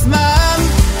הזמן,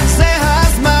 זה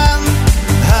הזמן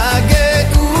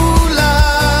הגאולה,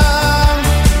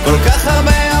 כל כך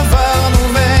הרבה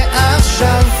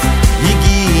עכשיו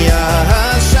הגיע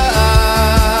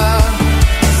השעה.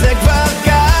 זה כבר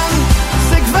כאן,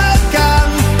 זה כבר כאן,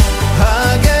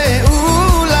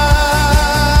 הגאולה.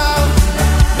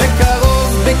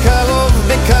 בקרוב, בקרוב,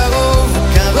 בקרוב,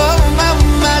 קרוב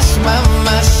ממש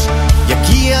ממש,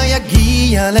 יגיע,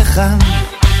 יגיע לכאן.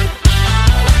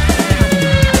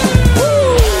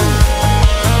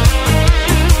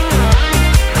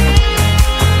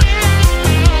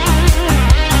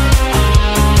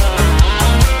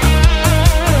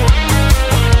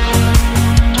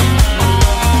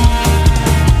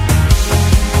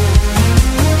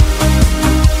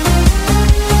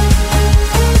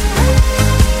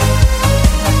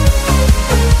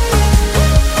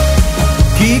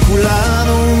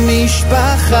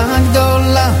 משפחה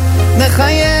גדולה,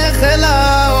 נחייך אל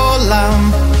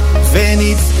העולם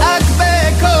ונצעק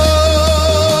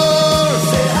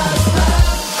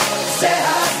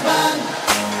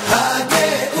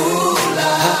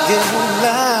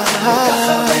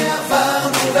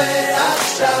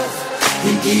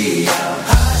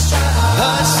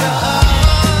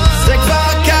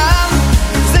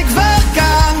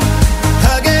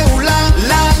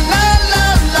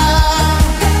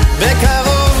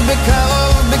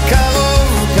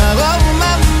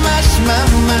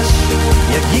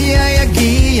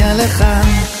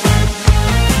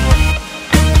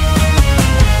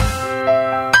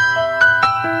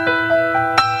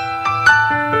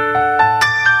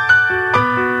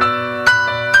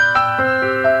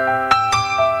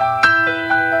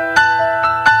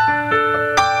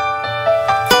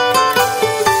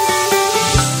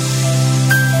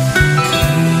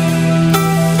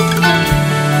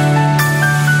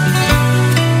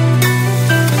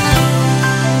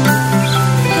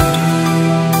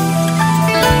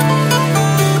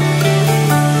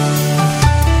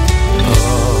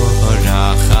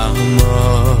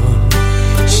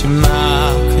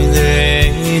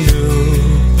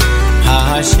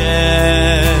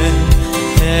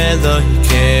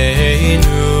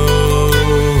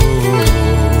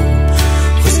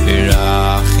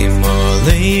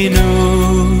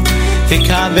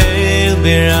תקבל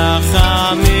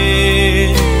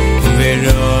ברחמים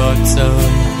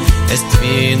ורצון את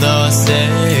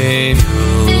תפילותינו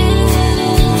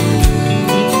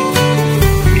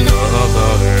לא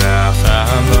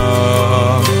ברחמו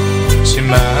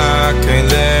שמע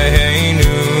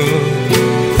כלינו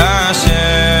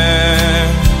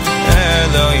השם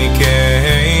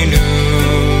אלוהינו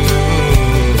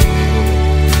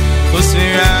חוס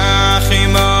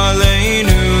ורחם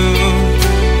עלינו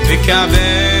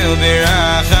וקבל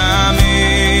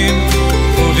ברחמים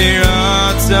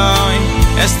וברצון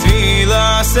את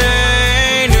תפילותינו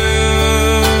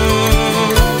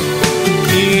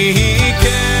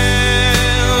יקל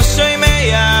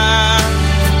שומע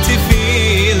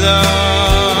תפילות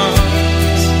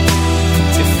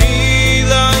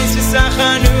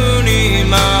וסחנוני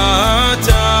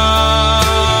מתה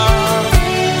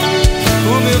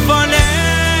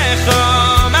ומלפניך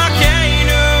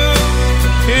מכינו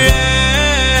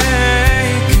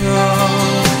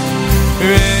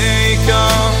ריקו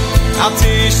אל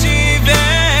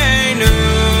תשיבנו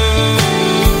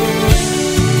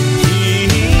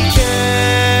יקל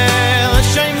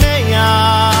שומע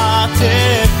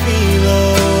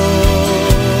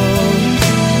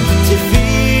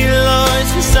תפילות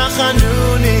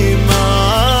וסחנוני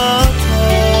מתה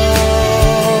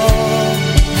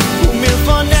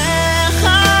ומלפניך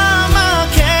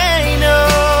מכינו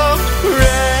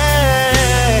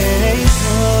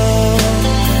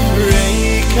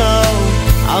ריקו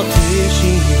אל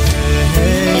תשיבנו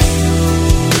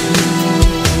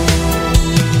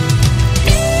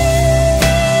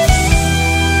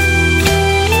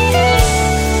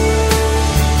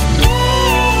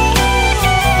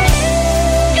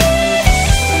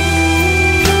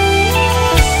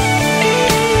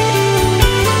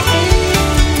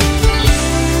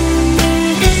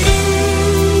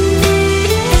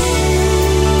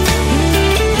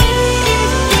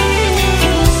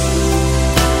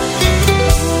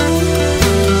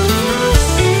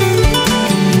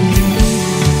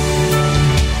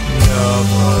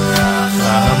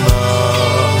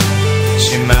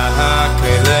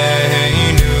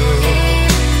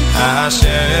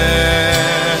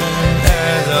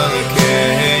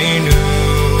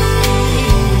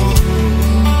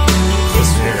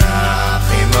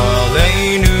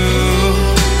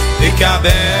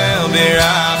קבל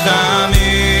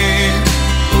ברחמים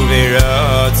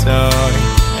וברצון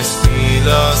את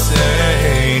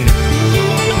תפילותינו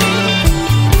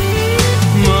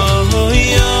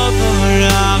מויה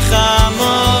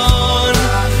ברחמון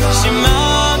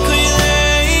שמע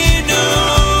כלינו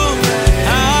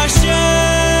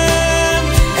השם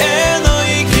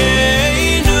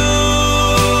אלוהינו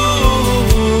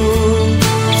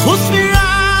חוס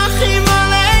ורחם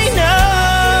עלינו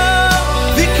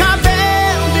וקבל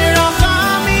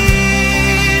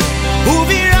ברחמים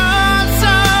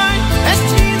וברצון את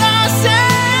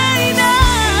תפילותינו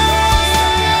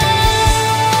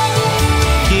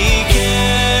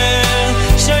יקל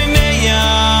שומע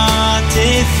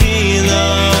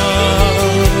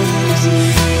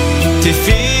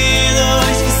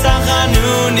תפילות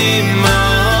וסחנוני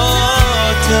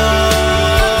מתה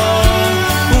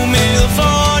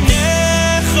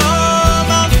ומלפניך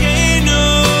מכינו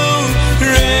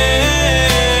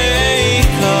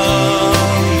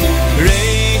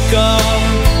ריקו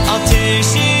אל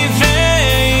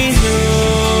תשיבנו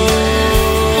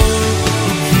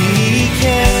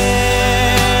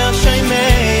יקל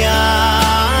שומע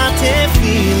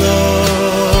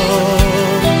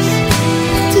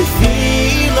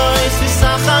תפילות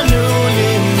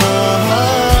וסחנוני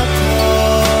מתה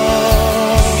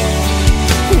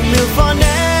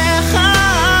ומלפניך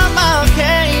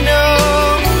מכינו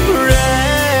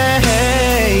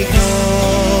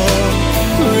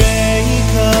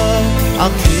ריקו אל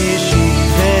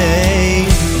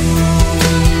תשיבנו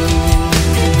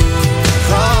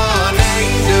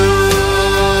חוננו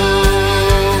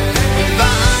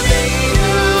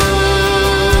בנינו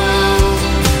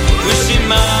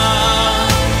ושמע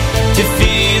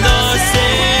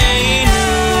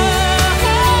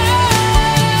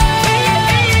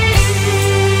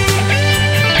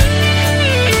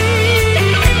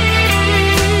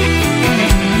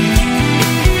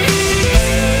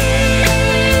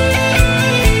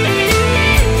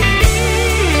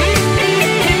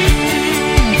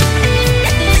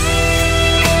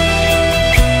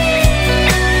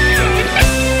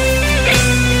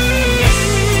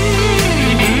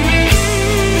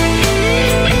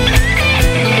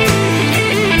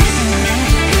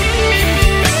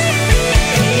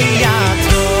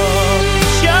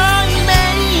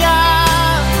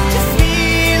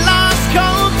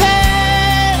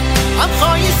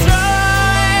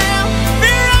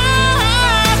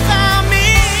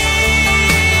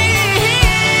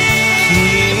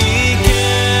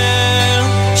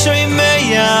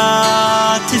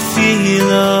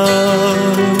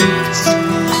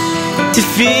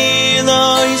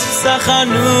Tfilos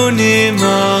sachanunim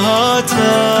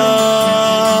ata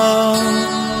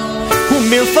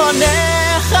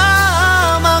Umilfanecha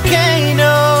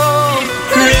malkeinu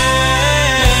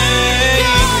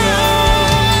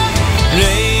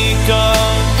Reika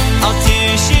al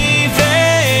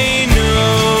tishivenu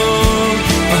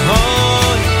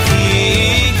Ahoy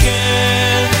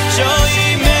kiken shoy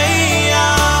meya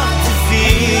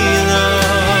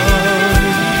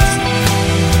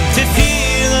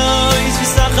Tfilos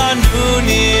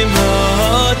v'sachanunim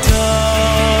ata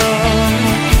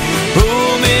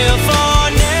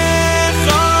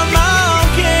Umilfanecha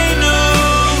malkeinu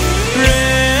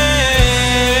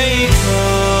Reika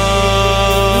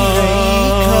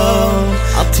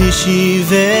al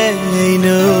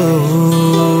tishivenu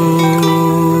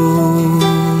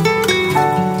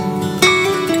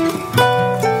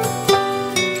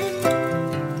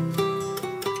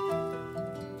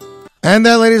And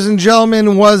that, ladies and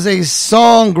gentlemen, was a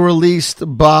song released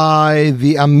by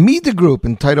the Amida Group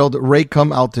entitled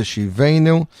Reikam Al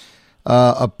Teshivenu,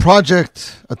 a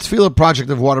tefillah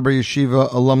project of Waterbury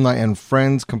Yeshiva alumni and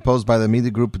friends, composed by the Amida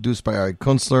Group, produced by Ari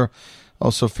Kunstler,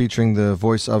 also featuring the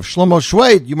voice of Shlomo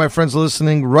Shwed. You, my friends, are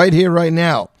listening right here, right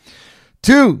now,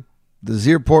 to the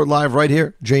Zierport Live right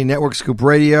here, J Network Scoop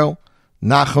Radio,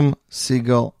 Nachum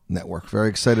Siegel Network. Very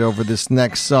excited over this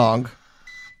next song.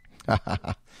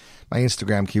 My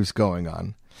Instagram keeps going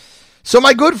on. So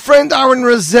my good friend Aaron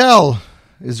Razel,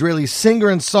 Israeli singer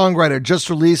and songwriter, just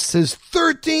released his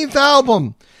 13th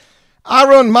album.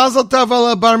 Aaron, Mazel Tov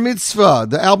ala Bar Mitzvah.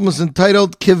 The album is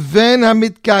entitled Kiven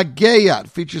HaMitgageya. It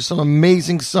features some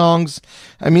amazing songs.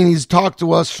 I mean, he's talked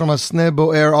to us from Asne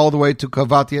Boer all the way to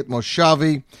Kavati et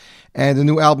Moshavi. And the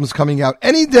new album's coming out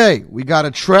any day. We got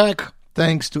a track,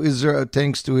 thanks to his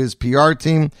PR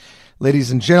team. Ladies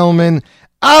and gentlemen,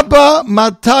 Abba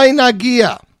Matai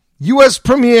Nagia, U.S.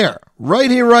 premiere,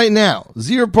 right here, right now.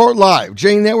 Zierport Live,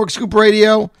 J Network Scoop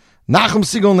Radio, Nachum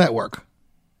Siegel Network.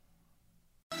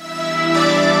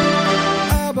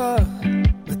 אבא,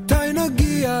 מתי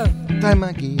נגיע?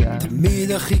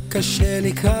 תמיד הכי קשה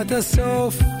לקראת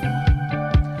הסוף.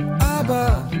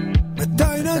 אבא,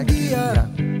 מתי נגיע?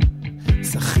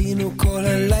 שחינו כל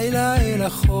הלילה אל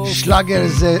החוף. שלאגר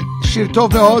זה שיר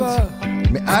טוב מאוד,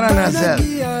 מארן עזר.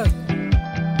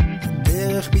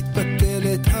 הדרך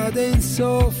מתפתלת עד אין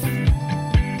סוף.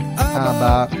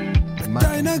 אבא,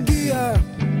 מתי נגיע?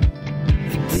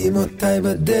 דמעותיי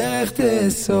בדרך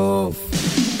תאסוף.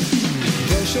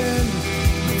 גשם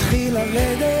מתחיל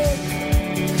לרדת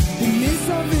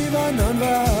ומסביב ענן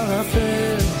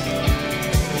וערפל.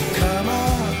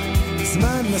 כמה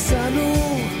זמן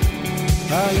נסענו,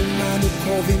 האם אנו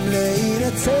קרובים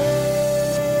להינצל?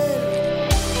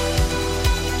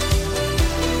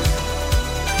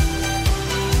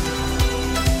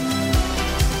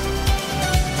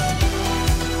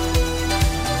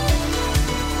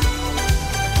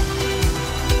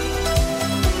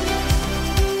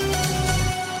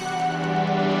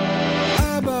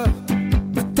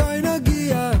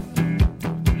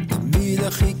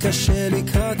 הכי קשה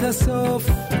לקראת הסוף.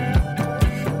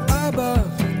 אבא,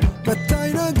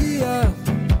 מתי נגיע?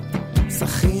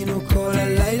 שחינו כל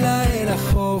הלילה אל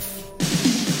החוף.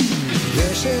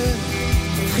 גשם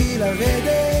התחיל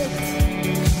לרדת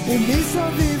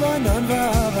ומסביב ענן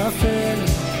וערפל.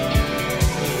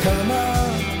 כמה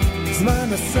זמן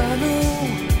נסענו,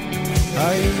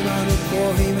 האם אנו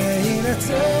קרובים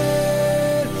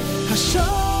להינצל?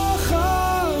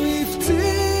 השחר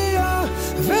הפציע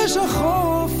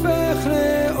ושחור הופך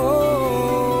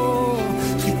לאור.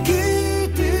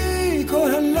 חיכיתי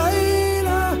כל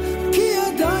הלילה כי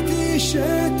ידעתי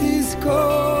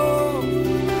שתזכור.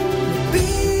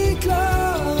 מביט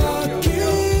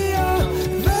לרקיע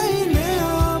והנה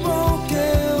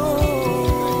הבוקר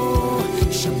אור.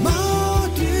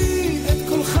 שמעתי את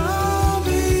קולך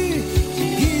בי,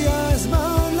 הגיע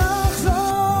הזמן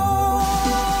לחזור.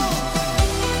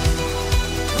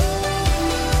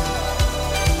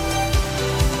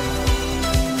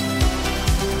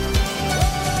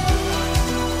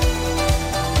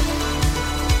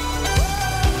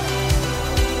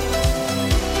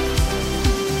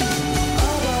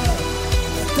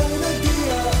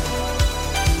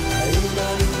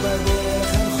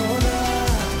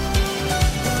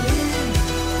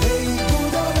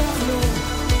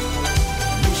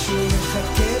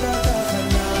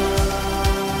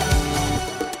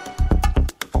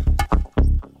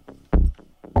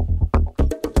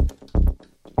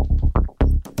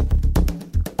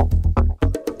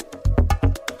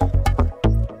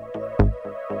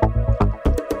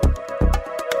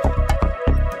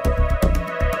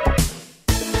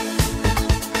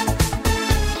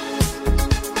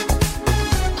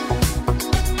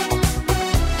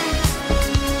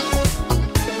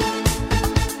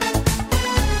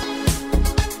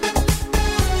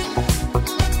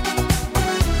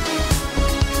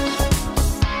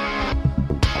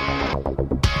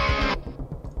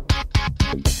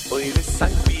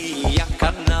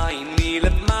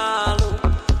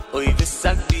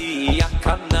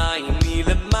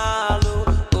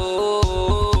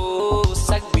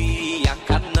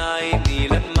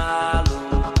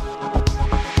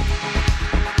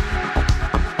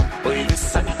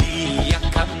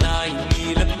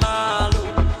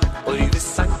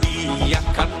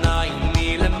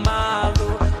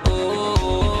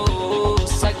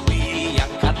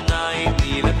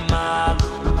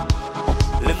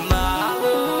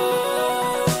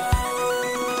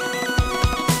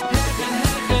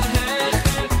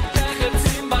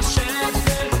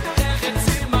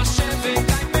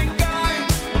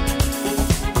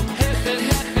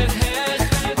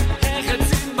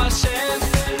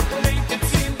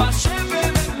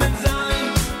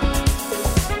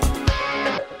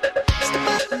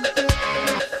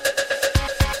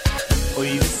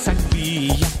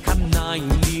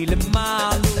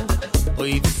 למעלו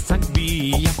אוי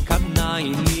וסגבי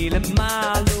יקנאי לי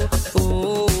למעלו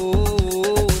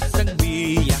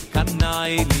סגבי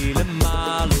יקנאי לי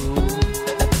למעלו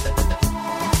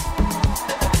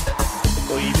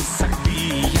אוי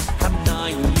וסגבי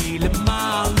יקנאי לי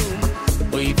למעלו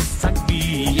אוי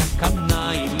וסגבי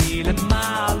יקנאי לי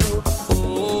למעלו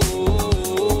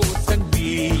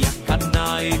סגבי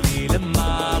יקנאי לי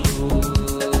למעלו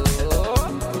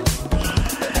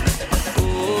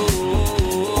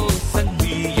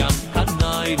סגבי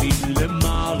יקנאי לי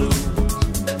למעלו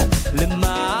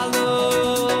למעלו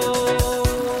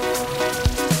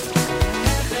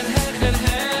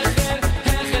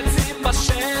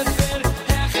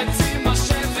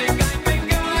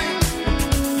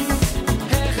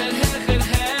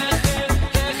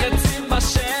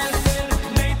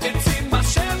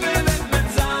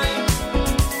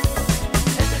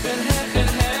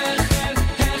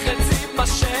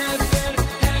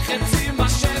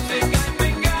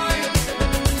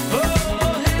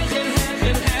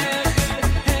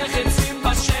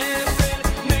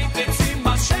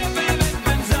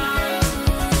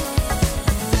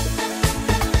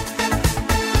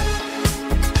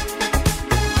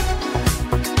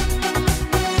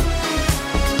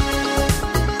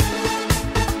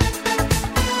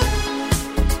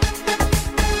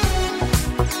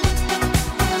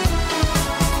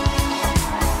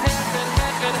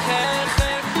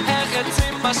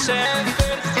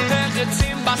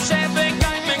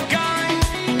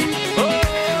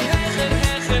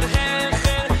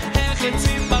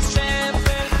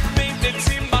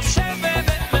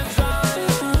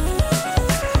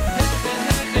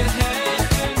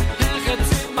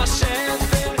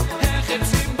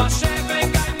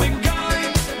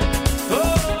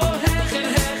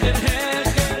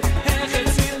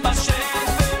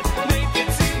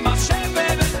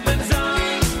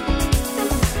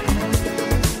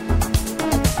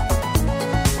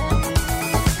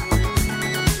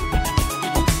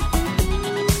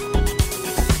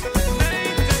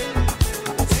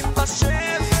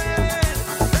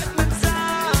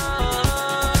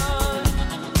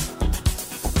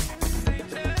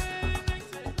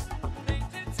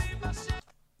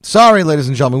Sorry, ladies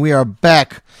and gentlemen, we are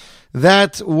back.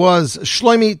 That was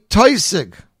Shlomi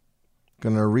Toisig.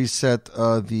 Gonna reset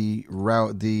the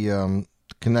route, the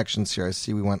connections here. I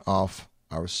see we went off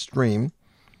our stream,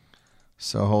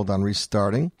 so hold on,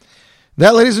 restarting.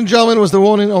 That, ladies and gentlemen, was the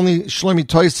one and only Shlomi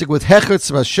Toisig with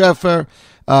Hechetz Vashefer,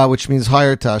 which means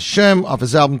higher to Hashem, off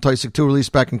his album Toisig 2,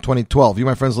 released back in 2012. You,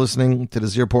 my friends, listening to the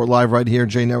Zierport Live right here,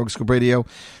 J Network Scoop Radio,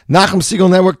 Nachum Siegel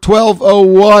Network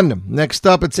 1201. Next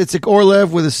up, it's Itzik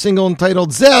Orlev with a single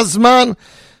entitled Zezman.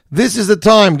 This is the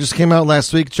time. Just came out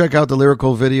last week. Check out the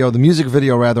lyrical video, the music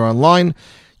video rather, online.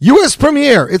 U.S.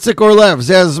 premiere, Itzik Orlev,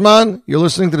 Zezman. You're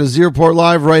listening to the Zierport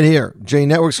Live right here, J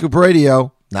Network Scoop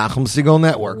Radio, Nachum Siegel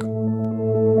Network.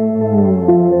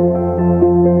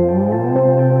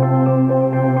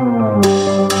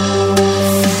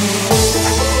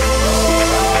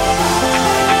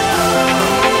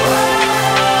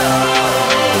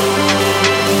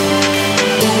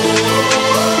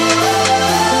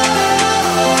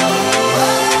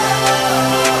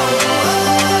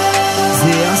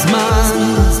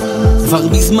 כבר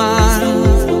בזמן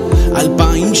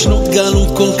 2000 שנות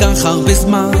גלות, כל כך הרבה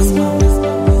זמן.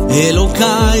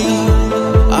 אלוקיי,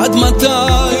 עד מתי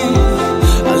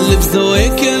הלב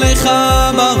זועק אליך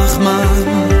ברחמן?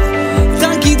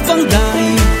 תגיד כבר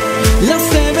די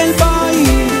לסבל ביי,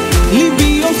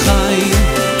 ליבי עוד חי,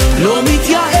 לא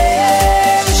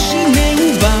מתייאש, הנה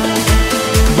הוא בא,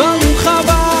 ברוך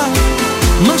הבא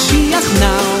משיח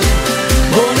נע,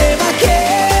 בוא נבקש.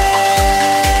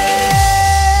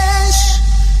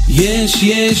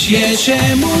 יש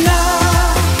אמונה,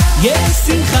 יש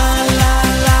שמחה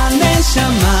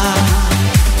לנשמה,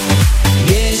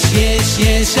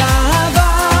 יש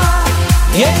אהבה,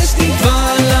 יש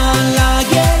תקווה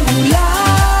לגאולה.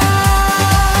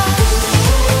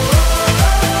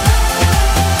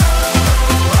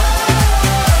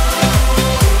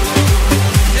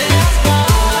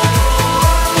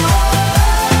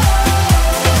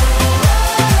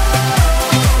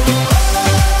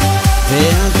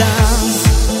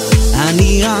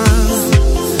 אני אז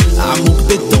עמוק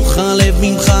בתוך הלב,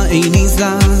 ממך איני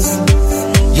זז,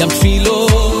 ים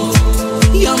תפילות,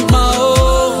 ים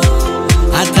דמעות,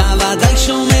 אתה ודאי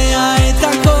שומע את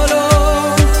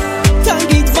הקולות.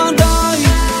 תגיד ודאי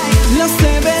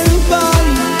לסבל ביי,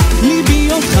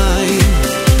 ליבי עוד חי,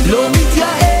 לא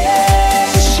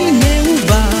מתייאש, הנה הוא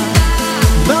בא,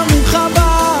 ברוך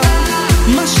הבא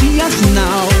משיח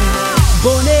נאו,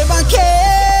 בוא נבקש.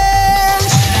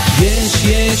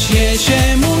 יש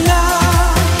אמונה,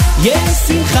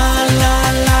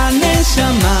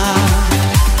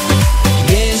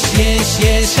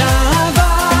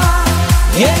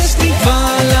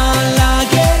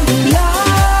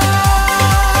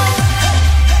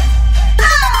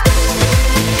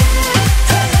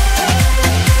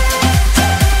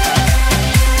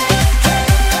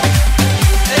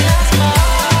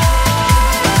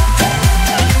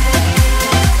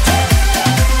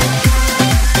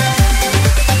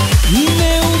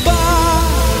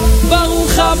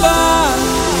 הבא,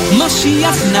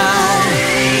 משיח now.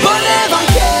 בוא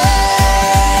נבקש.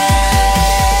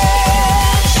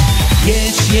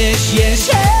 יש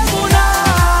אמונה,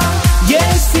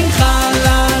 יש שמחה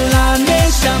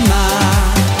לנשמה.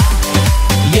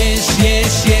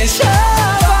 יש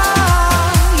אהבה,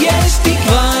 יש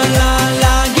תקווה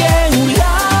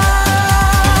לגאולה.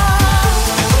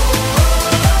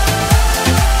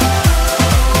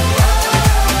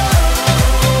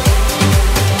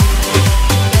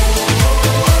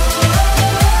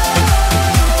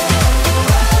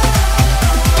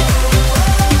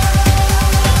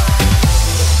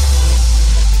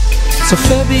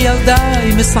 צופה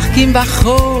בילדיי משחקים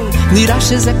בחול, נראה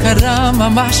שזה קרה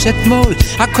ממש אתמול.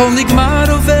 הכל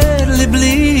נגמר עובר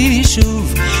לבלי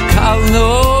שוב, קל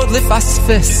מאוד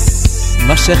לפספס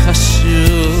מה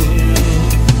שחשוב.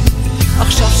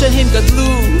 עכשיו שהם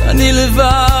גדלו אני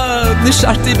לבד,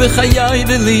 נשארתי בחיי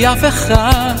בלי אף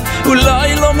אחד.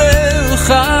 אולי לא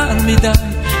מאוחר מדי,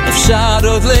 אפשר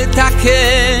עוד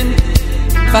לתקן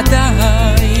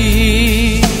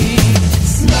ודאי.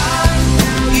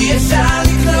 אי אפשר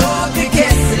לקנות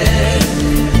בכסף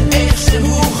איך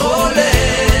שהוא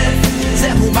חולף,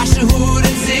 זהו משהו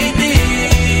רציני.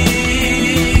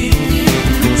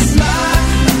 שמח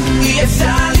אי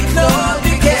אפשר לקנות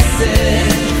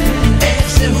בכסף איך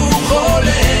שהוא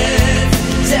חולף,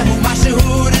 זהו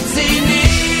משהו רציני.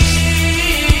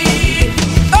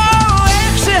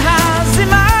 איך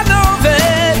שהזמן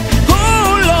עובר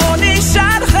הוא לא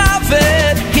נשאר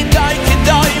חבר, כדאי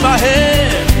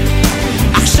מהר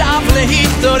עכשיו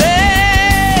להתעורר.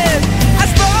 אז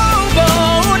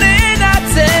בואו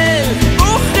ננצל,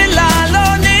 וכלה לא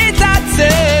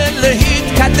נתעצל,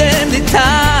 להתקדם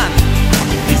ניתן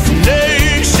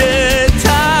לפני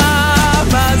שתם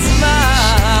הזמן.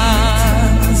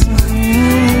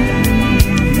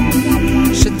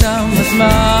 שתם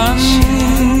הזמן.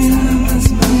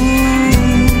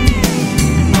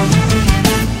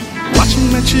 Watching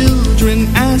my children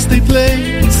as they play,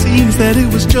 it seems that it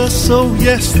was just so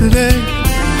yesterday.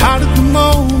 How did the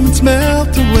moments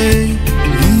melt away,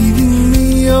 leaving me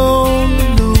all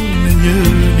alone and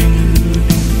yearning?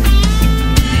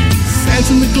 Sands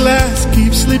in the glass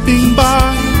keep slipping by,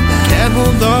 can't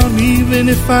hold on even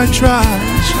if I try.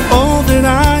 All that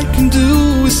I can do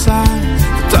is sigh,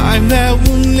 the time that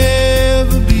will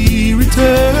never be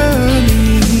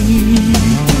returning.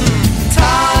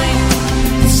 Time,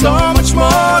 so much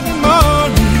more than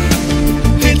money,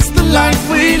 it's the life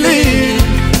we live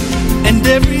and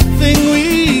everything we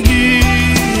give.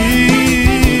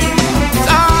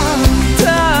 Time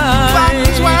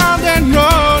flies wild and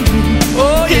running,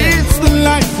 it's the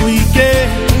life we get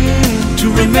to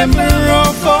remember or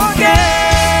forget.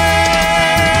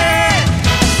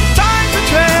 Time's a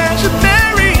treasure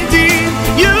buried deep,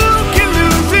 you can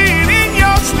lose it in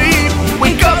your sleep.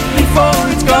 Wake up before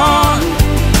it's gone,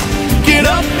 get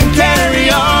up and carry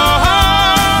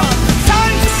on.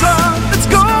 Time's the sun that's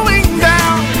going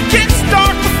down, gets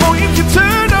dark before you can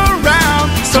turn around.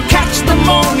 So catch the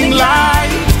morning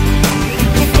light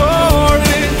before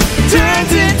it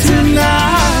turns into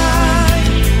night.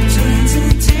 Turns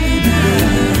into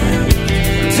night.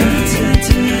 Turns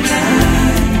into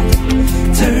night.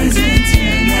 Turns into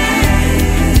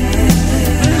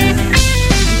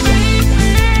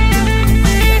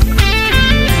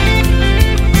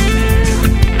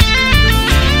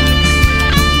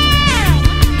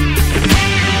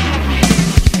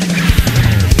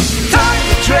Time's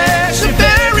a treasure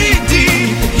buried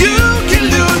deep, you can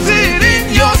lose it in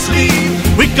your sleep.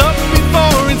 Wake up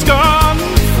before it's gone,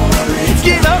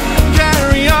 get up and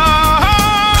carry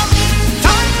on.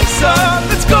 Time's the sun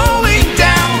that's going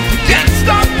down, get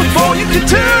stuck before you can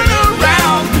turn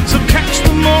around. So catch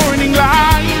the morning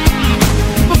light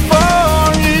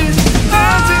before it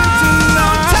turns into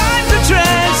night. time's a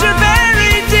treasure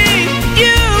buried deep,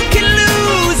 you can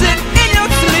lose it in your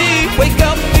sleep. Wake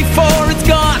up before it's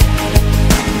gone,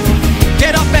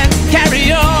 get up and carry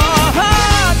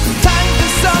on. Time's the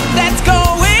sun that's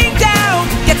going down,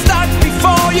 get started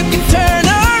before you can turn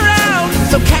around.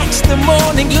 So catch the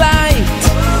morning light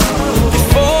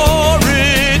before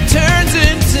it turns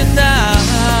into night.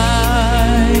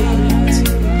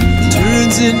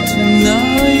 Turns into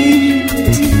night.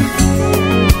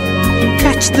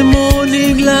 Catch the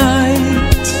morning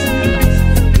light.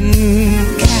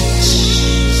 Catch.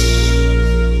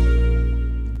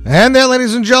 And there,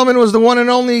 ladies and gentlemen, was the one and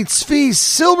only Tzvi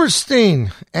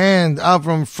Silberstein and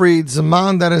Avram Fried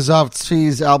Zaman. That is off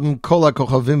Tzvi's album Kol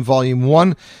HaKochavim Volume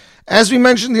 1. As we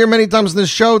mentioned here many times in the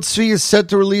show, Tzvi is set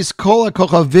to release Kol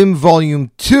HaKochavim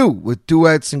Volume 2 with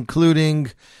duets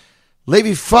including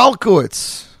Levi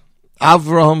Falkowitz,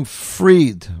 Avraham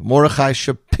Fried, Mordechai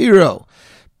Shapiro,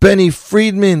 Benny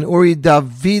Friedman, Uri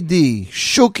Davidi,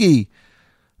 Shuki.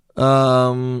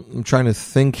 I'm trying to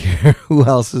think here who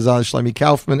else is on, Shlomi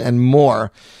Kaufman, and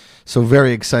more. So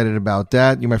very excited about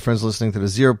that. You, my friends, listening to the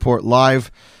Z Report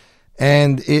live.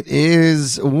 And it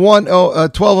is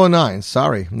 12:09.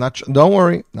 Sorry, don't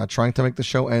worry. Not trying to make the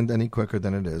show end any quicker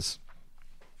than it is.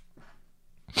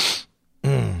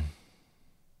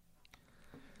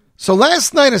 So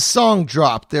last night a song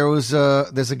dropped. There's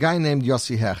a guy named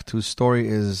Yossi Hecht whose story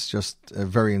is just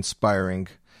very inspiring.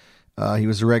 He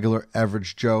was a regular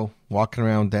average Joe, walking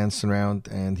around, dancing around,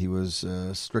 and he was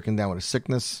stricken down with a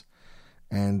sickness,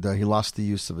 and he lost the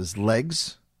use of his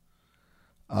legs.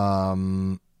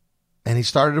 And he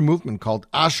started a movement called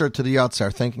Asher to the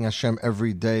Yotzar, thanking Hashem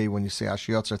every day. When you say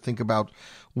Asher Yotzar, think about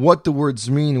what the words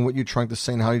mean and what you're trying to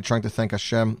say and how you're trying to thank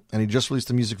Hashem. And he just released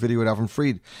a music video with Avram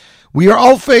Fried. We are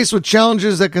all faced with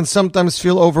challenges that can sometimes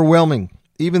feel overwhelming.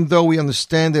 Even though we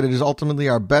understand that it is ultimately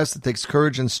our best, it takes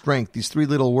courage and strength. These three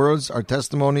little words are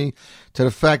testimony to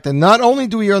the fact that not only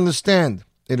do we understand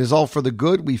it is all for the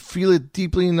good, we feel it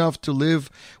deeply enough to live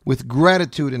with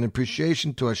gratitude and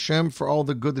appreciation to Hashem for all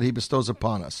the good that He bestows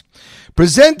upon us.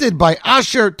 Presented by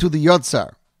Asher to the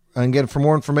Yotzar. And again, for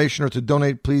more information or to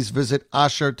donate, please visit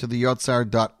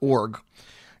ashertotheyotzar.org.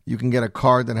 You can get a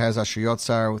card that has Asher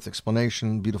Yotzar with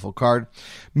explanation, beautiful card.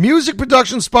 Music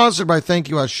production sponsored by Thank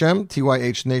You Hashem,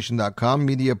 tyhnation.com,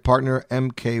 media partner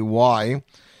MKY.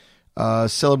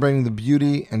 Celebrating the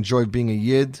beauty and joy of being a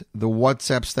Yid. The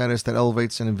WhatsApp status that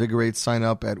elevates and invigorates. Sign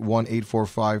up at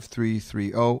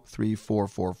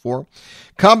 1-845-330-3444.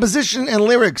 Composition and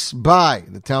lyrics by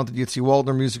the talented Yitzi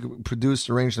Waldner. Music produced,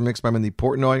 arranged, and mixed by Mindy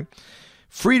Portnoy.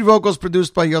 Fried vocals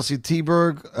produced by Yossi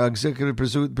Teberg. Executive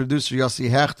producer Yossi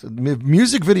Hecht.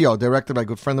 Music video directed by a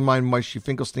good friend of mine, Moshe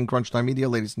Finkelstein, Crunch Time Media.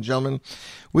 Ladies and gentlemen,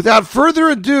 without further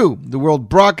ado, the world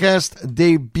broadcast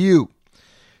debut.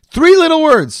 Three little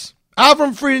words.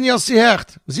 Avram Fried and Yossi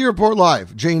Hecht. Z Report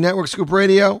Live. J Network, Scoop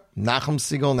Radio, Nachum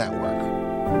Segal Network.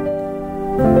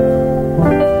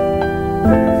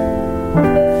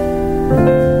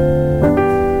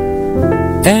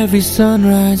 Every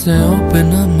sunrise I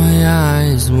open up my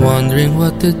eyes, wondering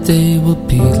what the day will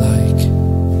be like.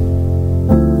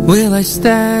 Will I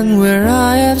stand where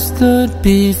I have stood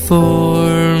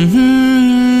before?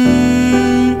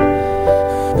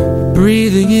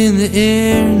 Breathing in the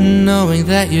air, knowing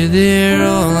that you're there,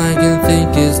 all I can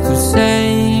think is to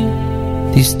say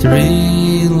these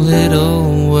three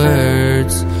little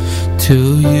words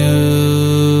to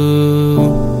you.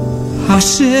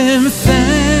 Hashem,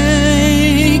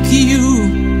 thank you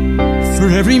for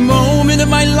every moment of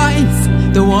my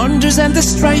life, the wonders and the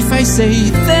strife. I say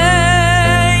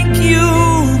thank you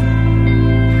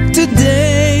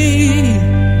today.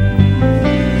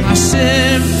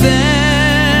 Hashem,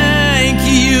 thank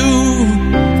you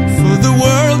for the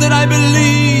world that I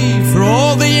believe, for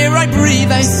all the air I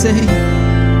breathe. I say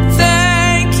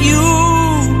thank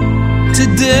you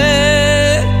today.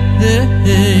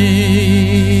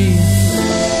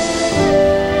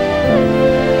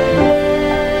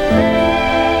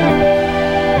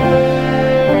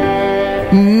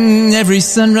 Every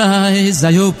sunrise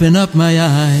I open up my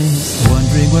eyes,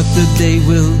 wondering what the day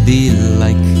will be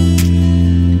like.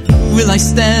 Will I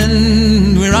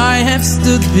stand where I have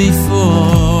stood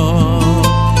before?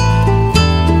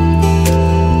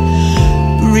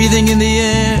 Breathing in the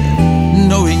air,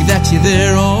 knowing that you're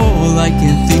there, all I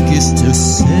can think is to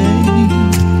say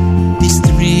these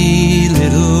three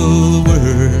little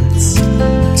words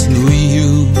to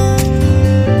you.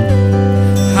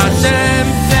 Hashem,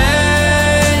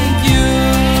 thank you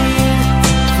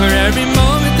for every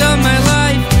moment of my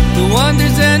life, the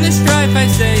wonders and the strife. I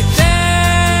say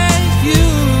thank you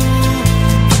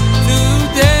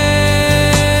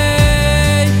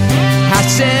today.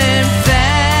 Hashem,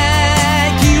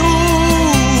 thank you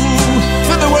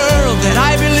for the world that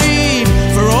I believe,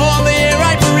 for all the air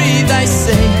I breathe. I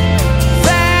say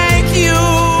thank you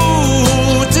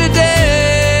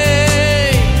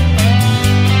today.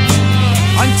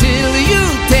 Until you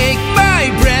take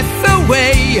my breath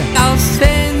away, I'll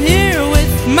stand here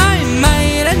with my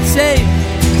might and say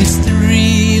these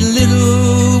three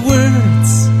little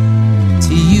words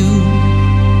to you.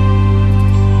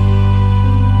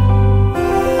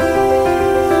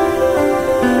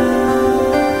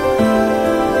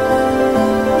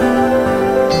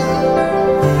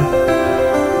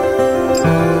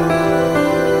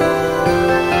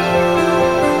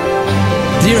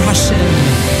 Dear Hashem,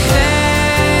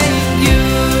 thank you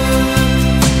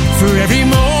for every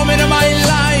moment of my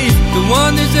life, the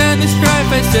wonders and the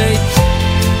strife. I say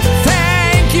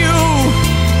thank you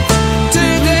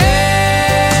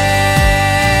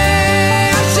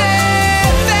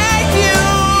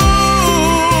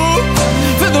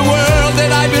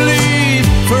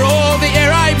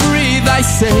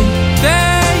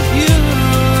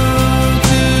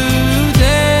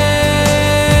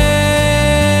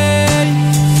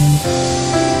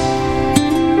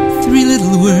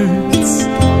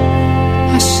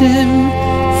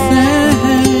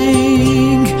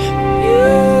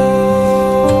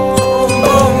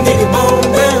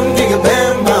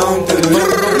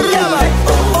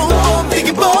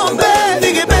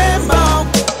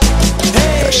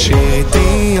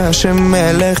השם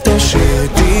מלך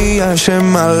תשיתי,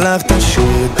 השם מלך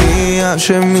תשיתי,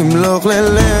 השם ימלוך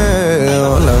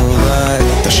לעולם ועד.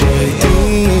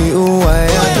 תשיתי, הוא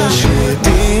היה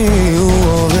תשיתי, הוא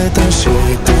עובד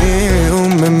תשיתי, הוא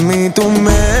ממית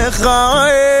ומחיה.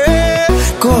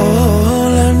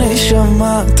 כל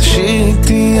הנשמה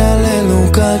תשיתי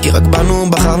הללוקה, כי רק בנו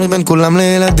בחר מבין כולם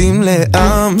לילדים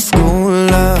לעם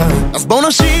סגולה. אז בואו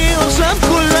נשיר עכשיו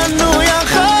כולנו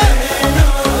יחד,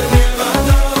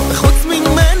 וחוץ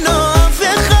ממנו אף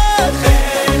אחד,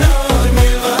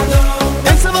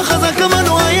 אין צבא חזק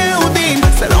כמונו היהודים.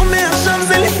 זה לא מעכשיו,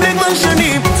 זה לפני כבר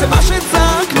שנים, זה מה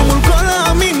שצעקנו מול כל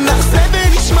העמים. נעשה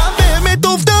ונשמע באמת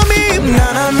ובתמים.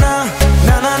 נה נה נה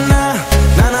נה נה נה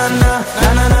נה נה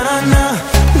נה נה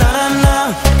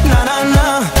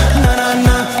נה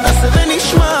נה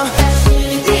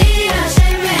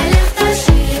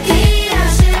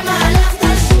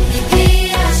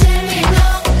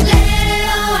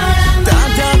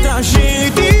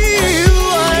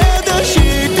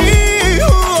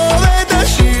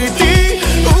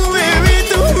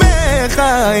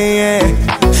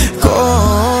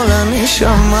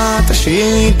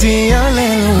תשיתי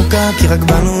הללוקה, כי רק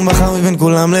בנו בחר מבין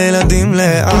כולם לילדים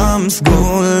לעם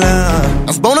סגולה.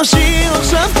 אז בואו נשיר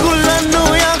עכשיו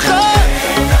כולנו יחד,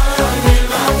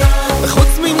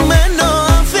 וחוץ ממנו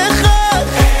אף אחד,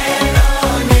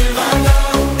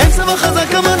 אין צבא חזק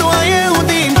כמונו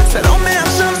היהודים. זה לא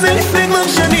מעכשיו, זה לפני כבר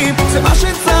שנים, זה מה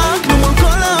שצעקנו מול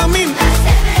כל העמים.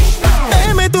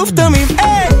 אמת ופתמים.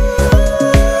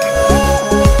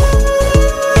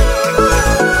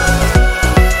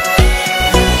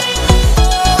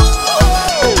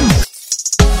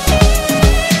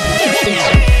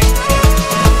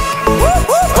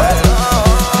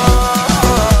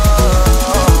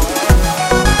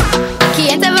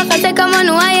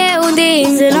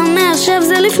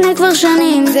 לפני כבר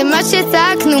שנים, זה מה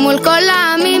שצעקנו מול כל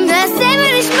העמים. נעשה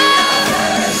ונשמע.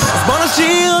 אז בוא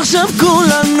נשיר עכשיו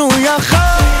כולנו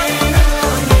יחד,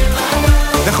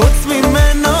 וחוץ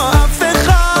ממנו אף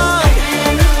אחד.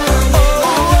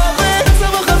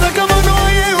 צבא חזק כמונו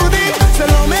היהודי, זה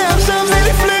לא מעכשיו, זה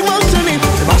לפני כבר שנים,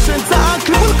 זה מה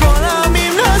שצעקנו מול כל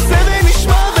העמים. נעשה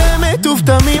ונשמע באמת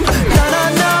ובתמים.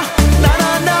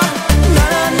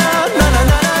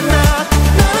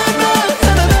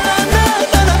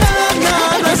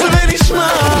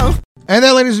 And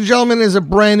that, ladies and gentlemen, is a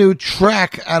brand new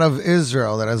track out of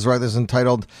Israel that is right. This is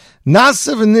entitled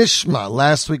Nasa V'Nishma.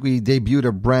 Last week we debuted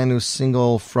a brand new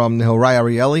single from Nehorai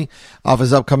Arieli off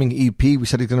his upcoming EP. We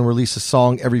said he's going to release a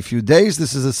song every few days.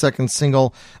 This is the second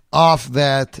single off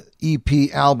that EP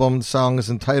album. The song is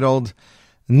entitled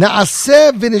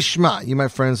Naaseh V'Nishma. You, my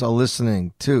friends, are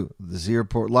listening to the Z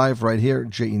Report Live right here,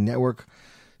 JE Network,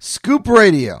 Scoop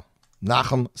Radio,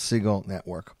 Nachum Segal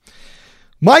Network.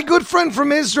 My good friend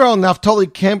from Israel, Naftali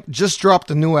Kemp, just dropped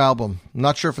a new album. I'm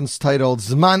not sure if it's titled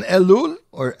Zman Elul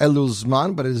or Elul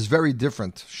Zman, but it is very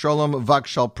different. Sholom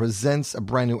Vakshal presents a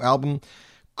brand new album,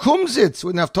 Kumzitz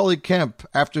with Naftali Kemp.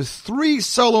 After 3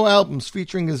 solo albums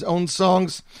featuring his own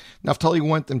songs, Naftali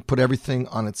went and put everything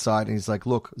on its side. And he's like,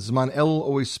 look, Zman Elul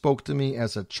always spoke to me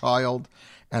as a child,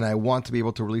 and I want to be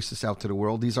able to release this out to the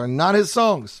world. These are not his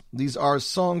songs. These are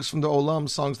songs from the Olam,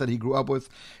 songs that he grew up with,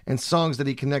 and songs that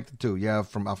he connected to. You have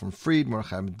from Avram Fried,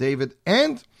 Mordechai David,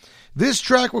 and this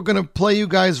track we're going to play you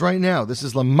guys right now. This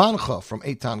is Lamancha from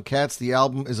Eitan Katz. The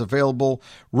album is available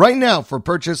right now for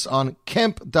purchase on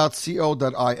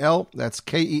kemp.co.il. That's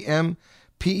KEMPEH.co.il.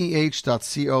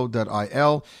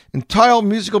 Entire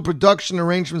musical production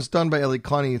arrangements done by Eli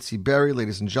Klani Yitzi Berry.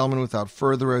 Ladies and gentlemen, without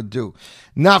further ado,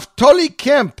 Naftali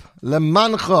Kemp,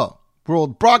 Lemancha,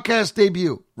 world broadcast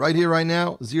debut, right here, right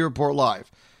now, Z Report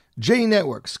Live. J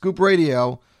Network, Scoop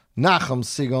Radio, Nachum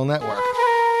Segal Network.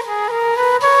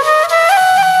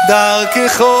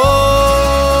 דרכךו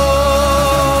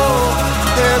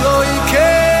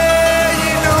אלוהינו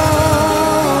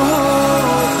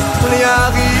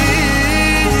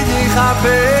ליריד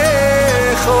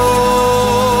יכפךו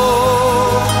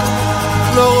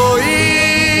לא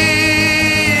רואים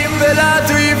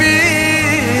ולטויבים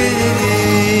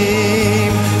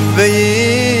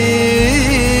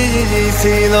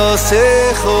ויצי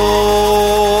נוסחו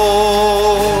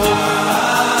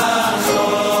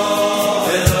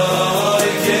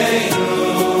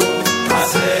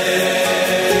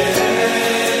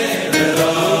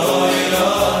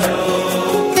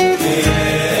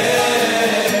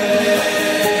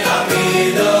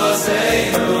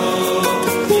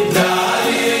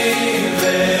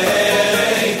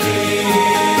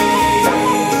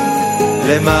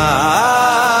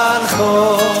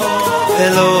למענכו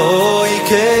אלוהינו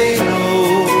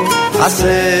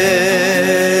עשה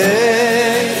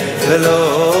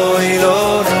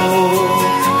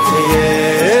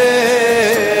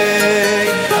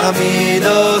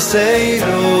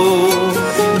Amidoseinu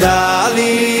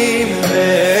Dalim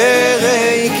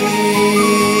Vereikim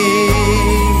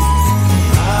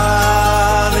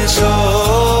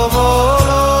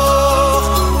Aneshomoloch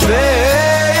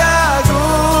Veyaguf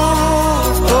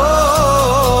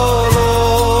Oloch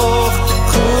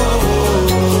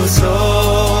Chuso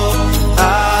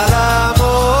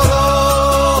Alamoloch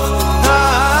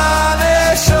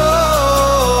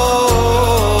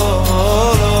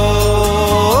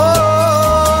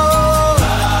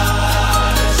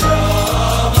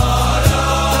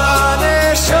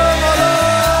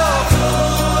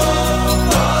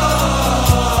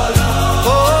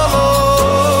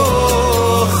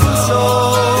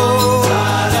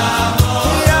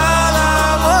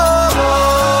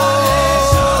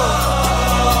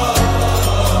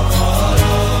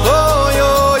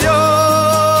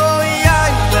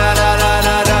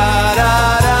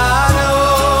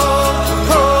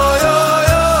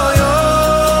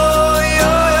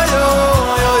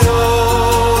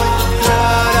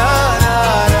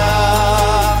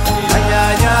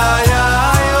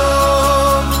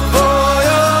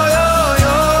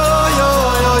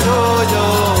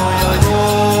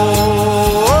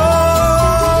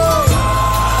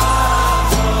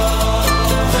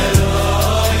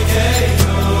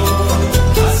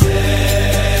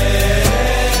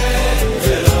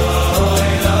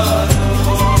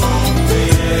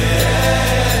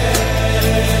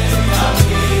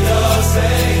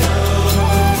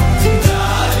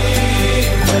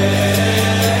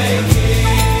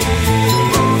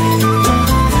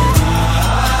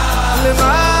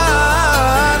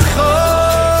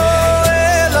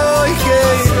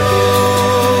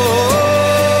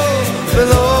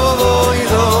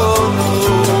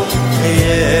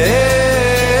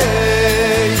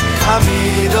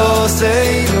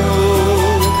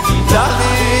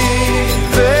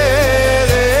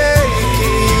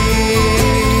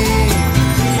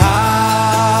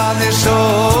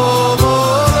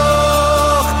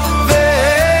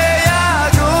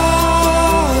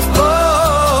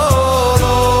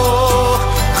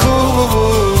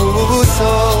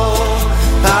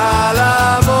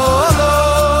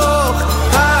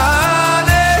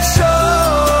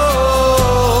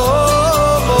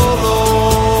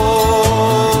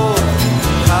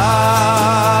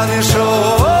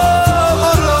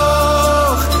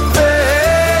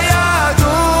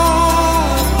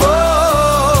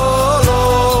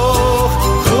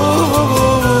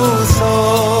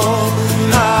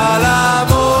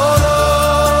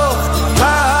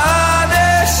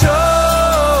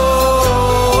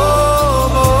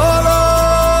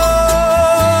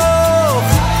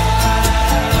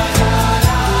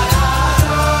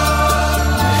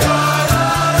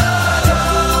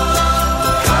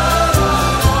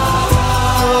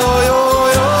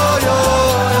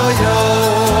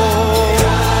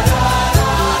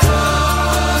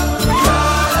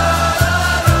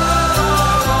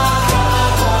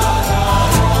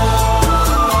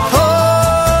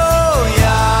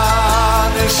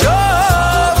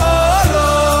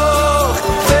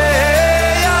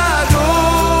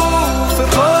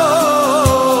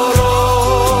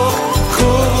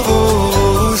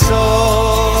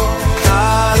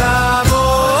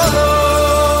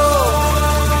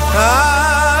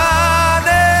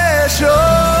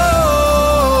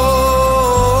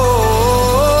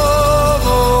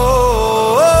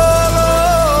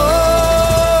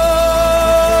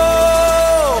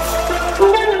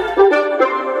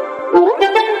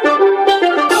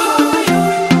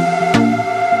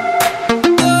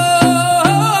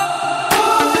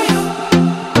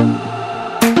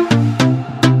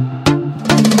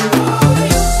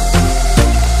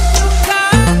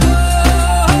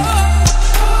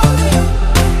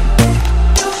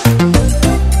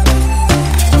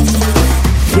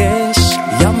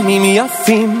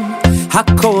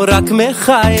הכל רק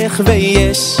מחייך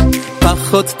ויש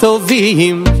פחות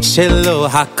טובים שלא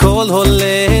הכל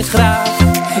הולך רע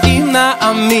אם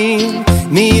נאמין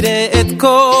נראה את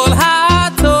כל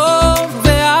הטוב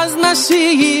ואז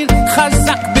נשאיר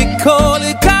חזק בכל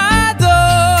גדול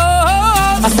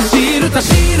אז תשירו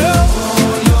תשירו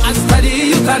אז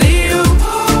תריעו תריעו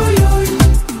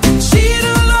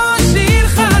שירו לו שיר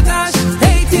חדש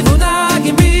היטיבו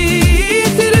נגים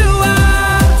ביתירוה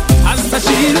אז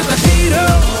תשירו תשירו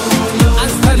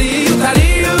אז תריעו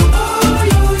תריעו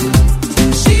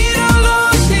שירו לו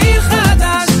שיר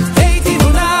חדש היטיבו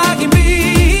נגים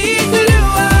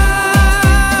ביתירוה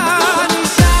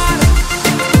נשאר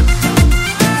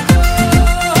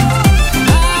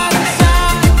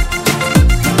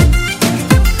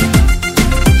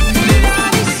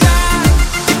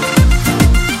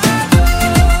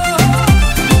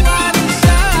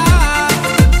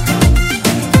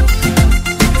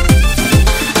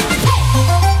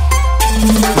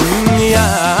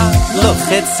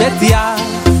בצדיה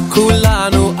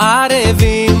כולנו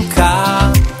ערבים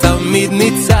כאן תמיד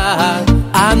ניצד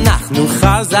אנחנו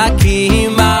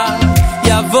חזקים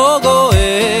יבוא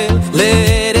גואל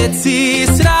לארץ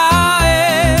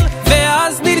ישראל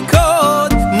ואז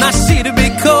נרקוד נשיר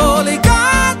בקול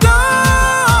גדול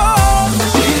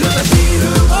שירו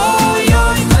תשירו אוי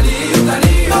אוי תריעו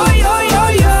תריעו אוי אוי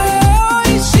אוי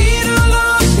אוי שירו לו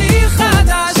שיר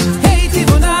חדש היי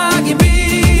תבונגים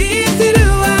בי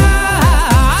תראו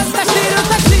אז תשירו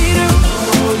תשירו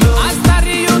אז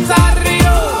תריעו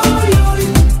תריעו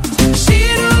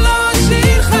שירו לו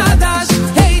שיר חדש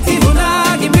היי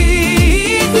תבונגים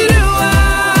בי תראו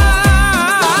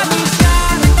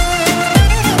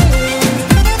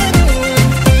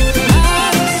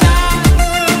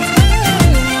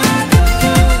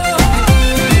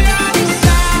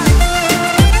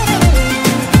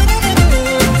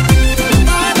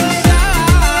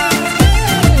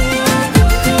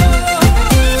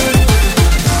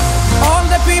all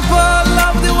the people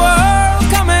of the world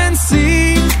come and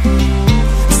sing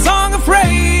a song of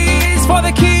praise for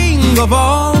the King of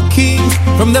all kings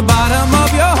from the bottom of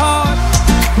your heart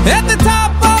at the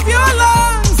top of your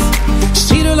lungs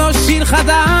שירו לו שיר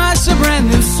חדש a brand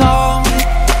new song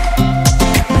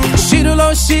שירו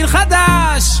לו שיר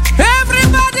חדש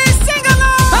everybody sing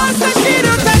along אז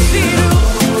תשירו תשירו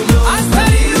אז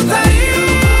תריעו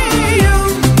תריעו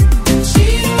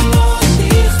שירו לו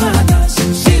שיר חדש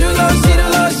שירו לו שירו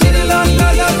לו שירו לו לא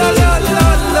לא לא לא לא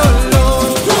לא לא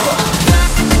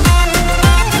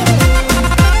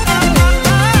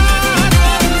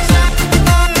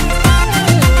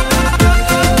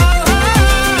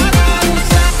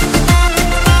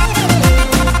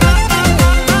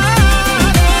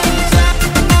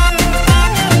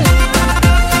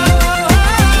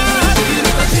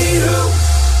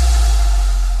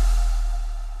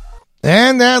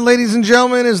And that, ladies and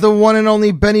gentlemen, is the one and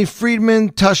only Benny Friedman,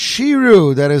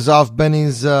 Tashiru. That is off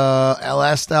Benny's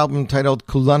last album titled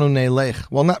Kulanu Neilech.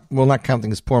 Well, not counting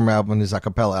his Purim album and his a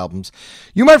cappella albums.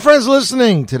 You, my friends,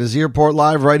 listening to the Z Report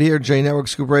Live right here, J Network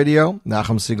Scoop Radio,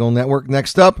 Nachum Segal Network.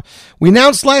 Next up, we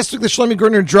announced last week that Shlomi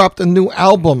Gertner dropped a new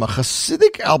album, a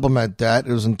Hasidic album at that.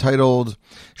 It was entitled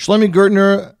Shlomi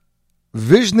Gertner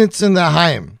Vishnitz in the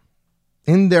Haim.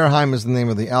 In Der Heim is the name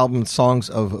of the album. Songs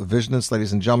of Vishnitz,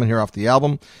 ladies and gentlemen, here off the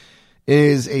album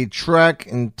is a track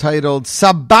entitled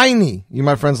Sabaini. You,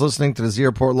 my friends, listening to the Z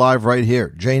Report Live right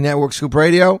here. J Network Scoop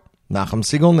Radio, Nachum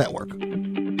Segal Network.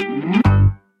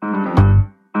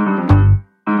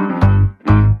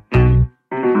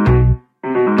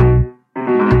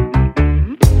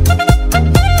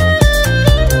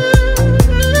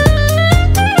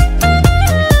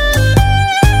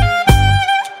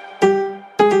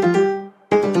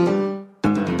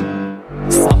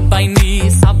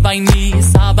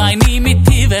 Sabaini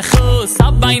miti vecho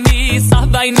Sabaini,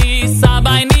 Sabaini,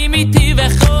 Sabaini miti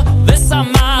vecho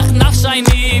Vesamach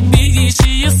nafshayni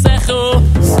biyishi yusecho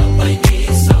Sabaini,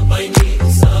 Sabaini,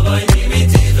 Sabaini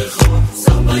miti vecho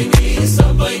Sabaini,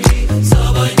 Sabaini,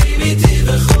 Sabaini miti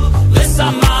vecho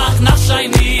Vesamach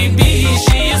nafshayni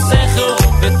biyishi yusecho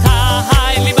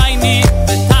Betahai libaini,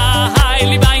 betahai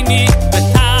libaini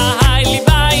Betahai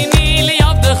libaini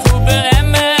liyavdechu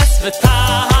be'emes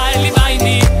Betahai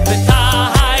libaini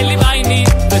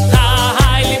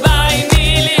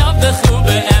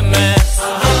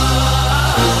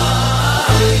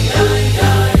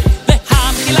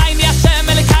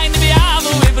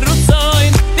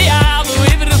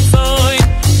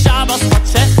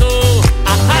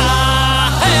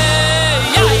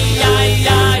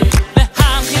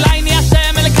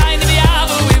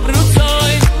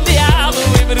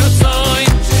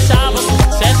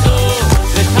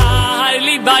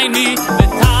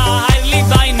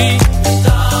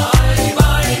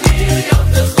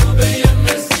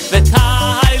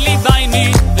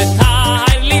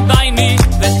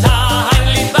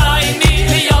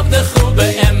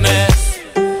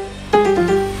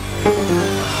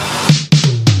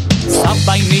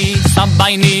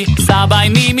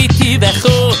Sabaini miti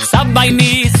vecho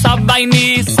Sabaini,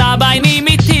 Sabaini, Sabaini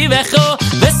miti vecho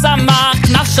Vesamach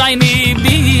nafshayni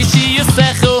biyishi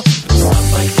yusecho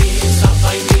Sabaini,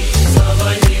 Sabaini,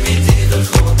 Sabaini miti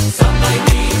vecho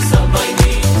Sabaini,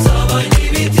 Sabaini, Sabaini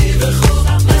miti vecho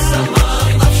Vesamach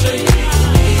nafshayni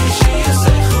biyishi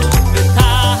yusecho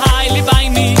Betahai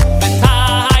libaini,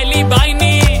 betahai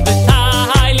libaini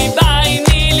Betahai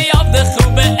libaini liyavdechu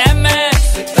be'emes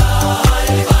Betahai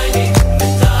libaini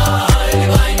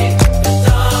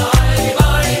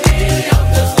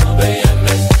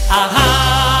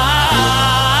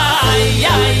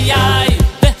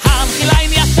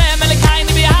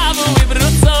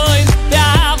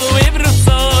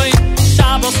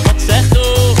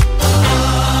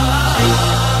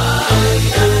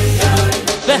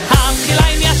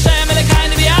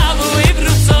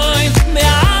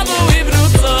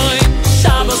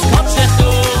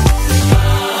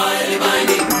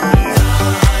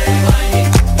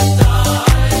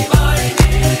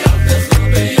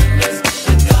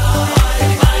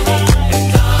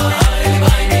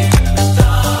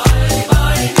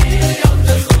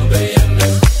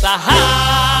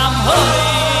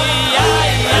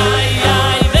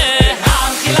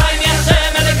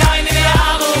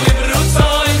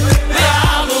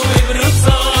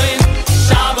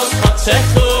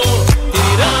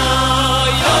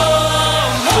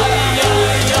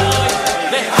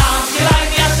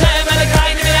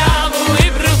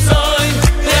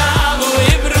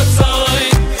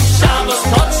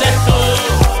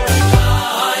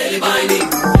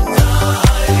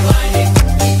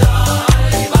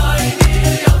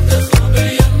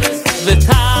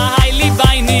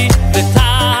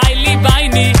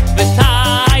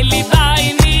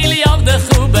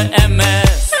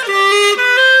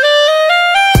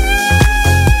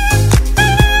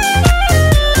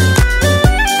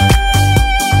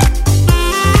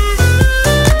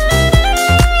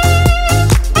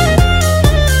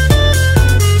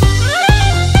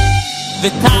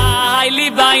betai li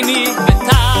baini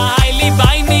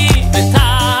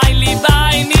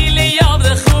li yov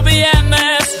de khubi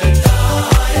emes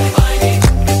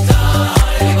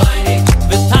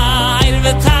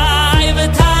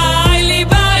betai li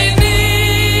baini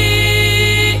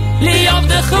li yov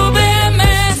de khubi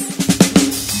emes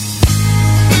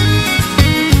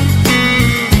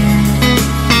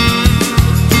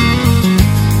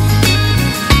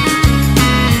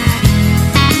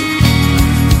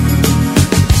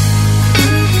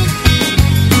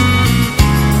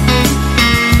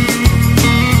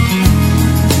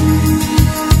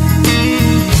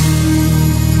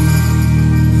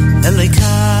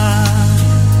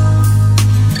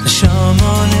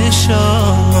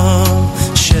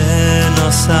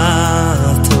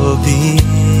שנוסעתו בי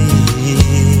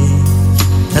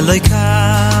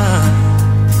אלוהיקה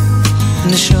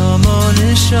נשמו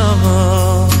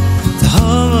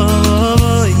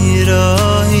תהוי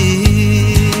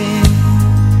רואי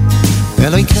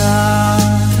אלוהיקה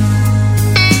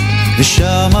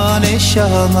נשמו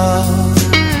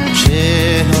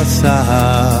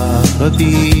שנוסעתו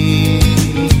בי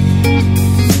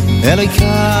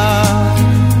אלוהיקה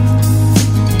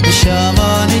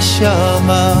נשמה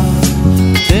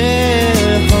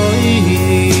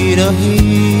תהוי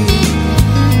רואי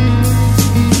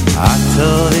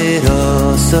עתו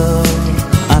ורוסו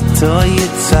עתו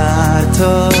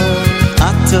יצרתו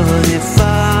עתו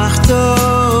יפחתו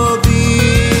בי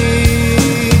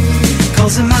כל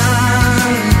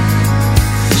זמן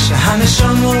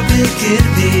שהנשמו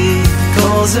בקרבי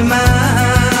כל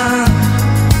זמן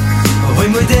אוי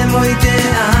מוידה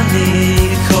אני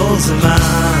כל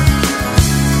זמן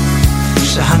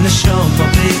שהנשום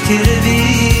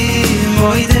בקרבי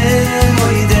מוידה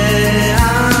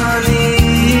אני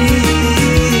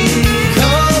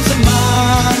כל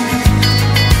זמן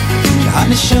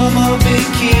שהנשום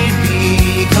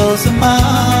בקרבי כל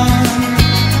זמן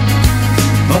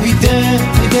מוידה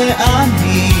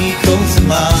אני כל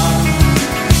זמן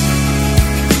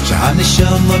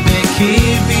שהנשום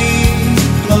בקרבי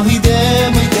מוידה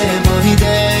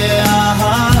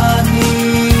אני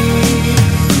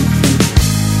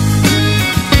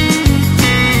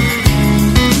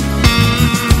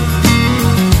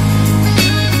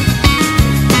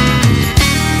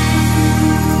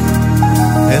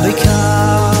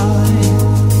אלוהיkai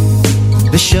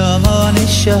ושמה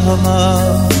נשמה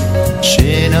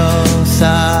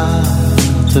שנוסעת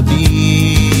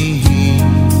בי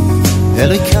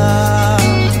אלוהיkai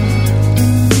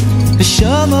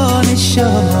ושמה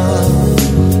נשמה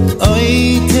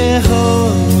אוי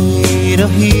תהוי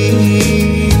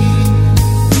רואי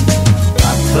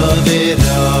עתו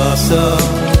ורוסו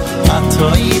עתו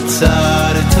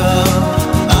יצרתו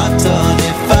עתו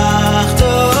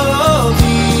נפחתו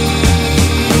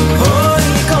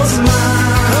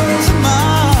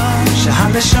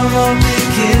נשמה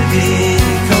בקרבי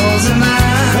כל זמן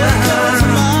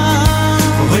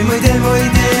אוי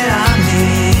מוידה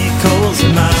אני כל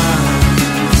זמן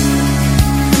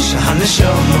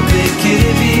שהנשמה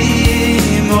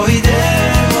בקרבי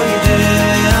מוידה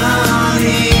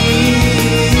אני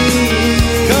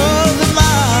כל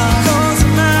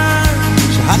זמן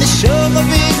שהנשמה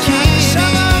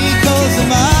בקרבי כל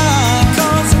זמן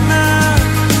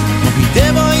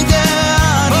מוידה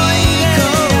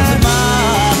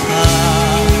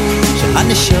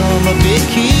הנשמה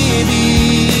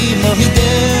בקרבי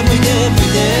מוידה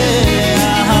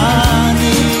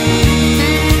אני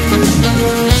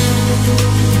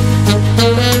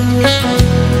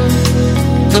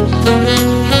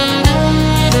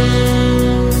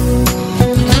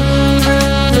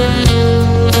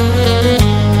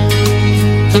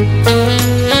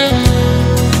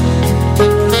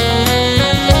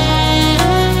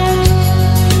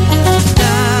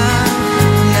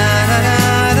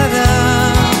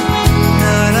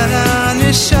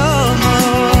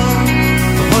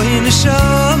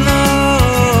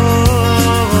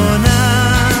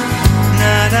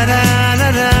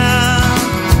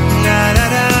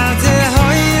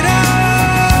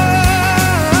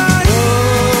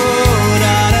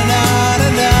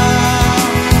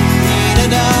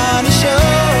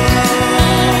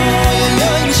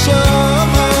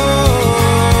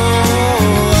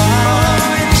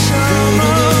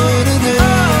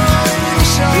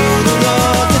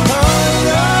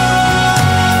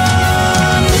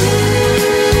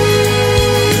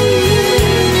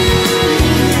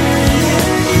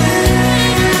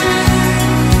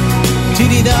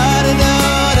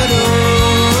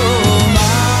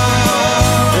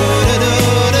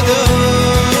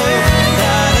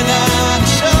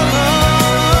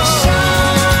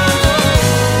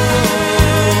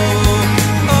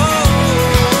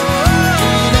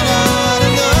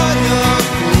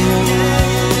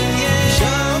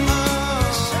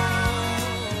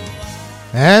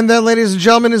that, ladies and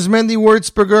gentlemen, is Mendy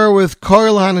Wurzberger with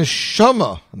Koil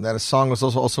HaNeshama. And that song was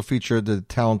also featured the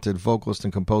talented vocalist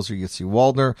and composer Yitzi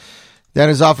Waldner. That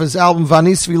is off his album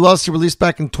Vanis Vilas, released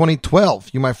back in 2012.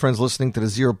 You, my friends, listening to the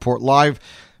Z Report Live.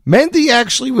 Mendy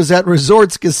actually was at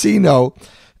Resorts Casino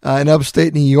in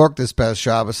upstate New York this past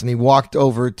Shabbos, and he walked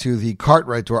over to the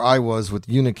Cartwright where I was with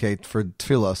Unicate for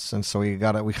Tfilas, and so we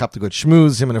have to go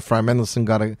schmooze. Him and Ephraim Mendelsohn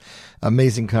got an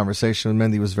amazing conversation, and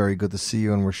Mendy was very good to see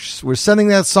you, and we're sending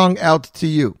that song out to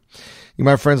you. You,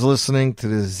 my friends, listening to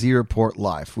the Z Report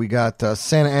Live. We got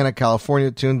Santa Ana,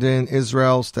 California tuned in,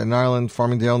 Israel, Staten Island,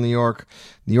 Farmingdale, New York,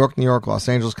 New York, Los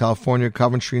Angeles, California,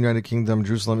 Coventry, United Kingdom,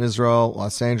 Jerusalem, Israel,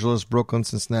 Los Angeles, Brooklyn,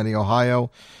 Cincinnati, Ohio,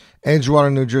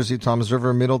 Edgewater, New Jersey, Thomas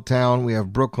River, Middletown. We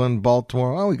have Brooklyn,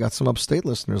 Baltimore. Oh, we got some upstate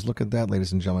listeners. Look at that,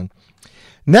 ladies and gentlemen.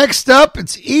 Next up,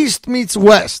 it's East meets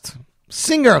West.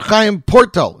 Singer Chaim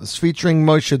Portal is featuring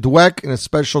Moshe Dweck in a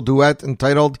special duet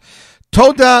entitled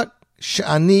Toda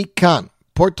Sh'ani Kan.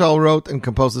 Portal wrote and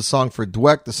composed the song for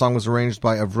Dweck. The song was arranged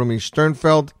by Avrumi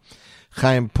Sternfeld,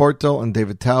 Chaim Portal, and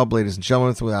David Taub. Ladies and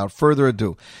gentlemen, without further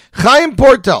ado, Chaim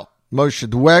Portal, Moshe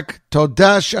Dweck,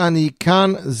 Toda Sh'ani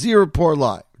Kan, Z Report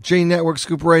Live. J Network,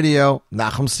 Scoop Radio,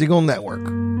 Nachum Segal Network.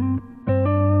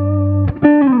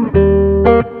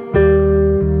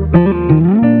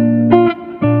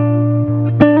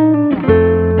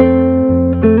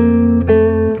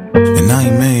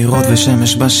 עיניים מאירות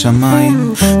ושמש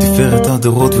בשמיים, תפארת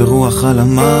הדורות ורוח על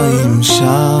המים.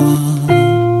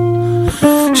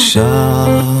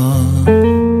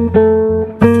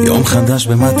 יום חדש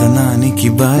במתנה אני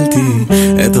קיבלתי,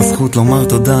 את הזכות לומר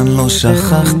תודה אני לא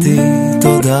שכחתי.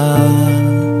 תודה,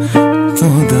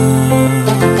 תודה.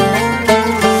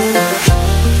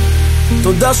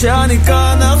 תודה שאני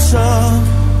כאן עכשיו,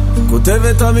 כותב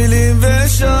את המילים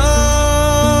ושר.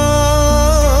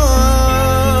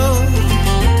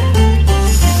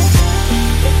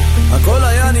 הכל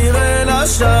היה נראה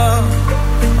לשם,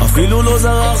 אפילו לא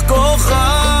זרח כוכב.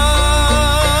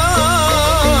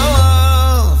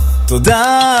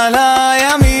 תודה על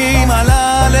הימים, על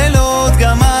הלילות,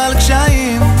 גם על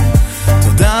קשיים.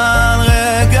 תודה על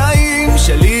רגעים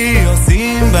שלי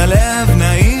עושים בלב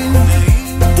נעים.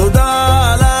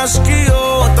 תודה על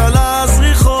השקיעות, על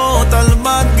הזריחות, על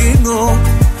מנגינות.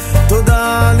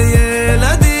 תודה על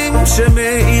ילדים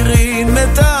שמאירים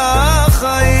את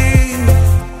החיים.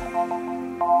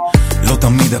 לא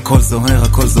תמיד הכל זוהר,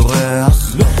 הכל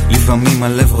זורח. לפעמים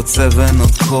הלב רוצה ואין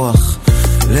עוד כוח.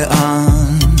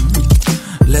 לאן?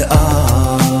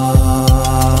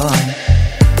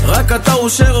 רק אתה הוא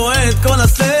שרואה את כל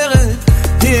הסרט,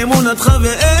 היא אמונתך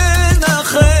ואין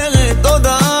אחרת.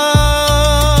 תודה,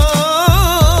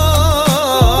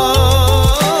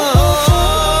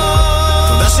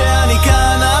 תודה שאני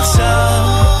כאן עכשיו,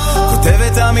 כותב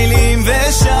את המילים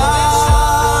ושר.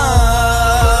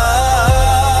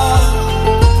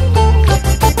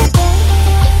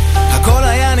 הכל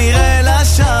היה נראה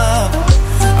לשווא,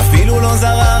 אפילו לא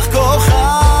זרח כוכב.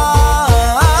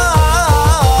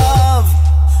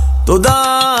 תודה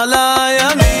על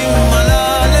הימים, על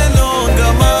הלילות,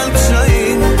 גם על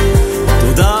קשיים.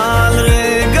 תודה על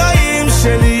רגעים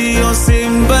שלי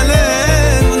עושים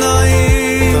בלב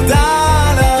נעים. תודה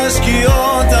על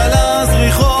השקיעות, על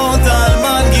הזריחות, על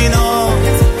מנגינות.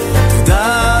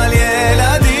 תודה על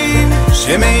ילדים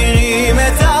שמאירים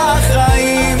את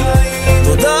החיים.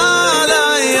 תודה על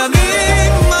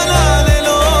הימים, על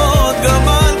הלילות, גם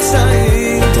על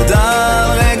קשיים. תודה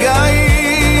על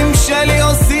רגעים שלי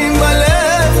עושים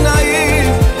בלב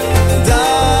נעים. תודה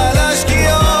על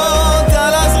השקיעות,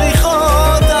 על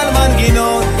הזריחות, על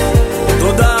מנגינות.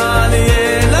 תודה על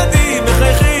ילדים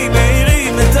מחייכים,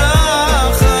 מאירים את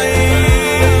החיים.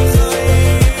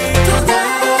 תודה.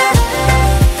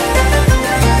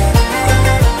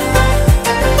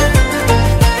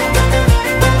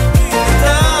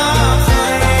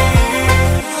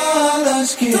 על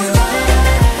השקיעות.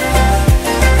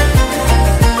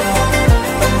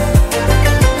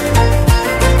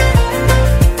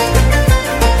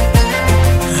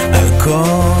 על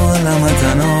כל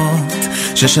המתנות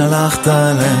ששלחת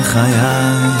לחיי,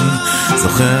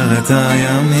 זוכר את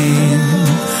הימים,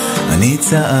 אני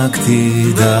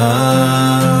צעקתי די.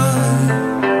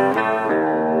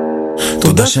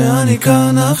 תודה שאני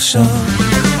כאן עכשיו.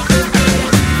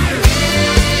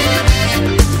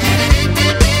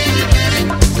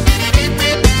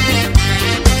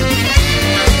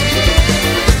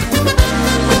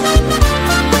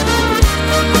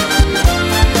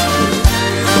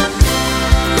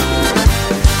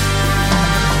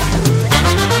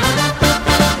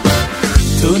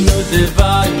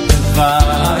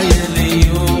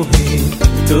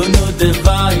 Tunu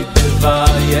devai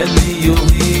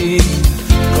Eliuhi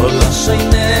כל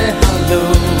השיינה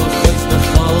הלוך חוץ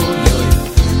בכל יום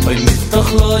אוי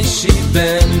מתוך לא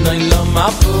שיבן אוי לא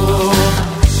מבוא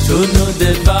תונו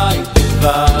דווי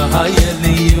דווי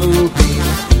אלי יובי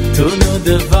תונו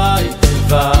דווי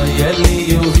דווי אלי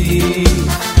יובי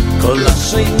כל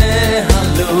השיינה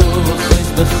הלוך חוץ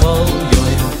בכל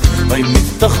יום אוי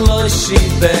מתוך לא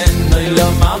שיבן אוי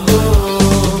לא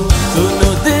מבוא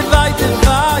תונו דווי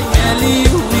דווי אלי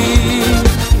יובי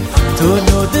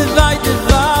תונו דווי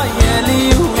דווי אלי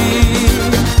יובי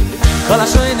כל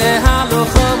השיינה הלוך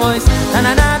חוץ na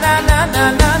na na na na na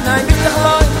na na מתוך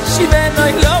לא שיבן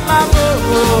אוי לא מבוא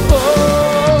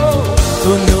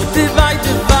תונו דווי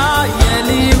דווי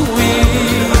אלי יובי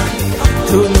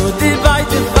תונו דווי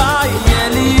דווי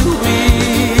אלי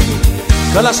יובי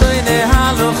כל השיינה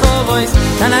הלוך חוץ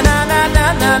na na na na na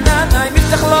na na na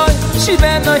מתוך לא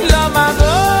שיבן אוי לא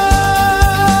מבוא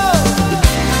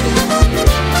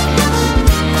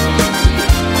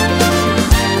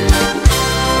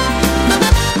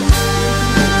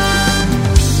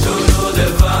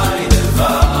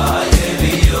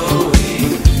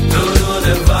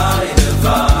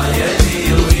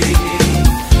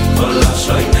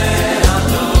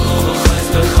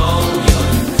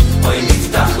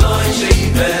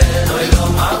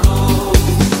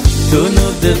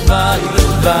Divai,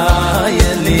 divai,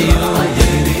 Eliyu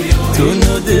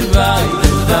Tunu divai,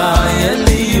 divai,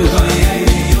 Eliyu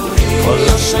Kol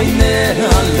ha-shayne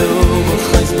alu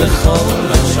Chayz bechol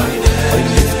Oy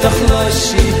niftach lo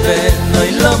shiben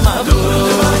Oy lo mabu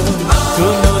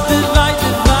Tunu divai,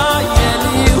 divai,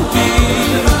 Eliyu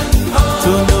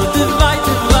Tunu divai,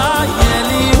 divai,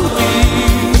 Eliyu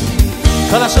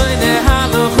Kol ha-shayne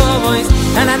alu Chayz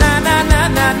Na na na na na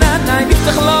na na na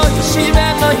Niftach lo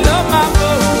shiben Oy lo mabu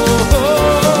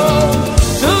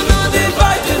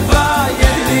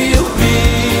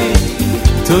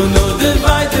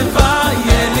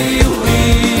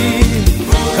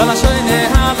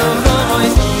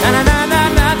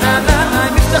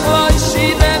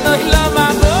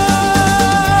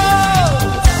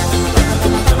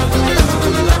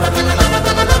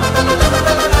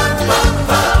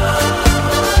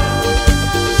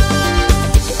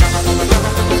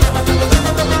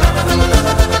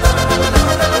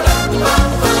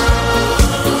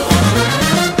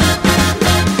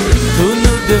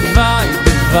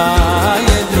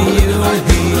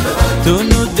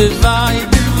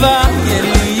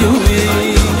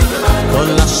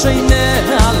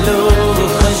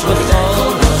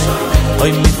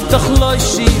Oy miftach lo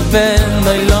shiben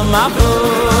oy lo mabu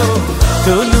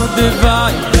Tunu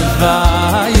divai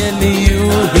divai Eliyu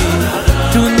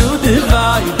Tunu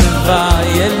divai divai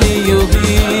Eliyu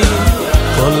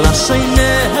Kol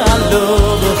ha-shayne alo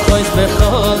Choyz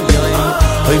bechol yoyim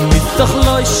Oy miftach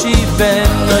lo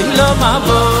shiben oy lo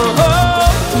mabu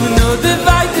Tunu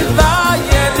divai divai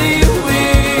Eliyu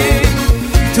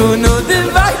Tunu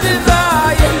divai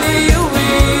divai Eliyu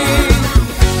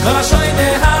Kol ha-shayne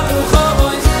alo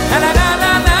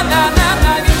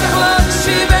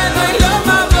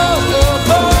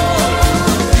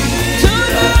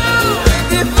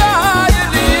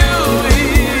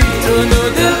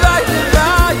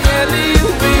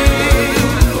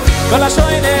כל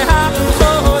השיינה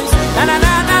המחוז na na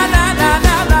na na na na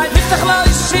na na נפתח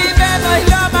לו שיבן אוי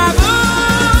לא מבוא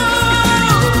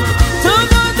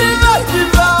תונו דווי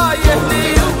דווי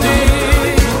אלי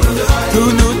יהודי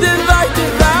תונו דווי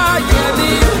דווי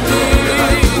אלי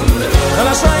יהודי כל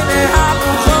השיינה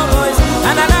המחוז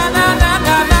na na na na na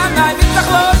na na na נפתח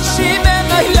לו שיבן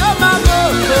אוי לא מבוא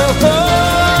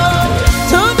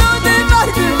תונו דווי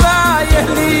דווי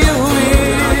אלי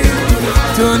יהודי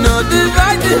תונו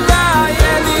דווי דווי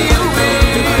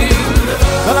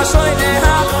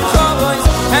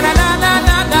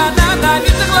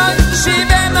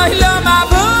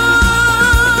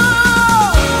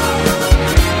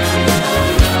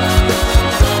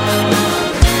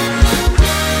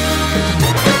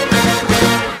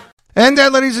And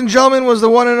that, ladies and gentlemen, was the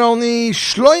one and only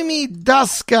Shloimi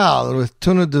Daskal with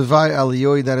Tunu Devai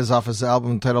Aliyoi. That is off his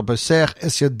album titled Besech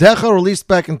Es Yadecha, released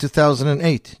back in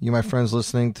 2008. You, my friends,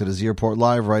 listening to the Z Report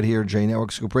Live right here, J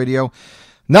Network Scoop Radio.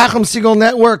 Nachum Segal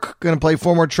Network. Going to play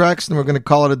 4 more tracks, and we're going to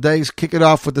call it a day. Kick it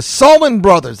off with the Salman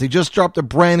Brothers. They just dropped a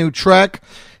brand new track.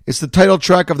 It's the title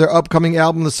track of their upcoming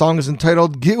album. The song is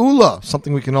entitled Geula,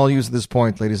 something we can all use at this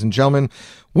point, ladies and gentlemen.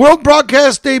 World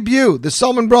broadcast debut, the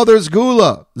Salman Brothers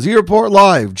Geula, Z Report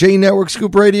Live, J Network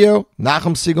Scoop Radio,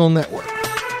 Nachum Segal Network.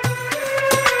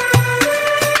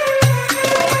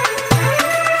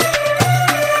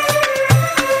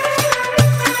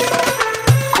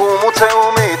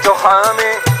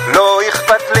 לא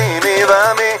אכפת לי מי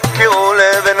ומי, קראו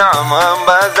לבן עמרם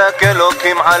בזק אלו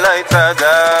אלוקים עלי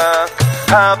צדק.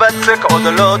 הבצק עוד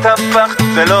לא טפח,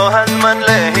 זה לא הזמן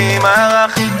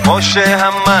להימרח, משה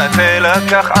המטה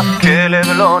לקח, אף כלב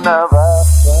לא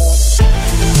נבח.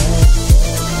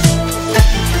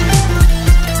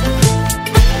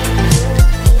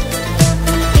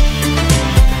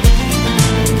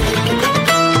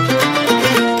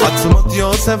 עצמות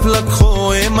יוסף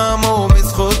לקחו עממו,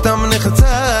 בזכותם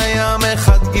נחצה הים,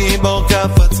 אחד גיבור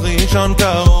קפץ ראשון,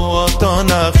 קראו אותו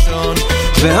נחשון.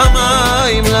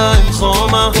 והמים להם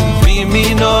חומה,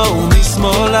 מימינו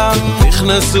ומשמאלה,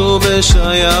 נכנסו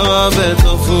בשיירה,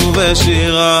 בטוף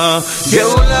ובשירה.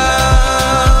 גאולה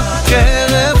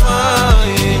כהרף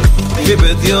עין,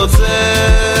 מבית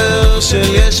יוצר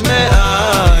של יש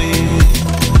מאין,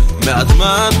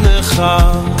 מאדמת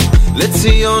נחר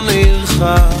לציון עירך,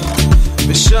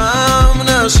 ושם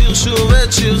נשיר שוב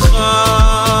את שירך.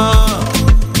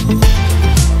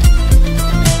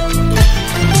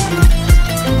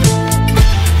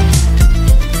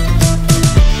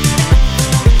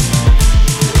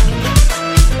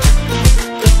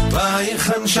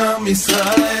 ויחן שם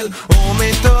ישראל,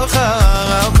 ומתוך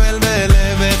הערבל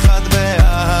בלב אחד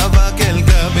באהבה כל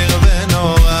כביר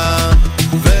ונורא.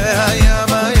 והיה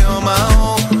ביום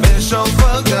ההוא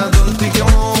בשופר גדול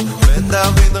תקראו,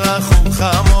 ודוד רחום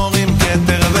חמור עם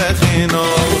כתר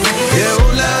וכינור.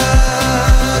 גאולה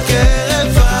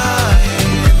כהרף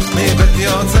עין, מבית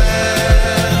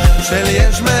יוצר של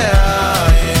יש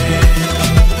מאין,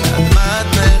 אדמת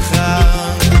נחר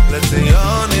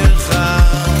לציון עירך,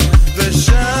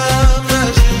 ושם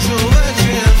נשיר שוב את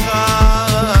שירך.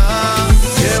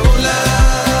 גאולה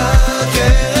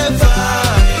כהרף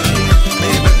עין,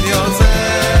 מבית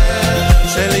יוצר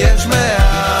של יש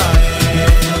מאין,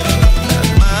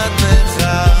 אדמת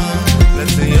נחר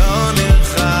לציון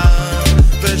עירך,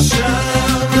 ושם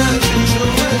נשיר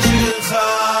שוב את שירך.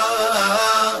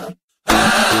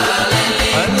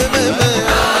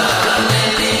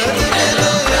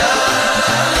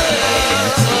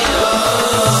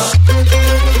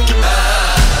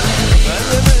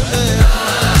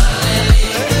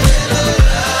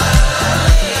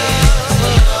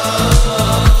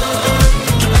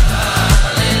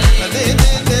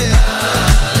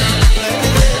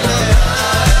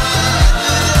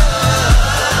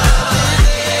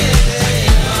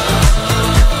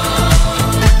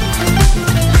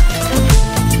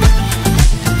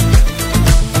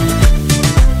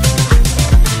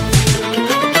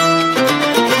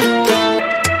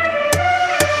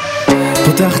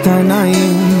 פותח את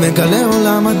העיניים, מגלה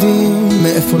עולם מדהים,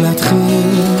 מאיפה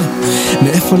להתחיל,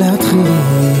 מאיפה להתחיל.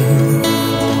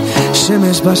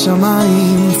 שמש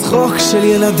בשמיים, צחוק של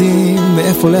ילדים,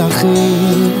 מאיפה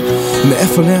להתחיל,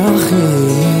 מאיפה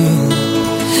להתחיל.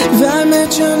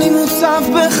 והאמת שאני מוצף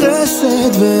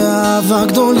בחסד ואהבה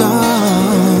גדולה,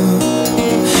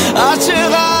 עד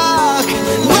שרק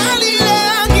בא לי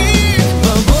להגיד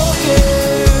בבוקר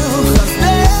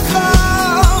חסדך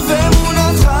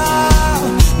ואמונתך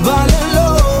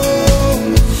בלילות.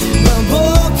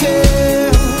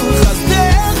 בבוקר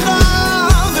חסדך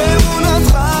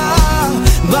ואמונתך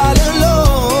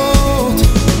בלילות.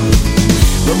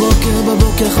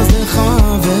 בבוקר חסדך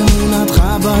ואמונתך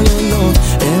בלילות,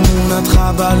 אמונתך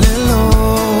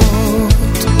בלילות.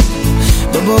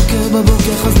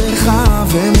 בבוקר חסדך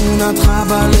ואמונתך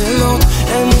בלילות,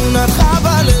 אמונתך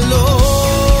בלילות.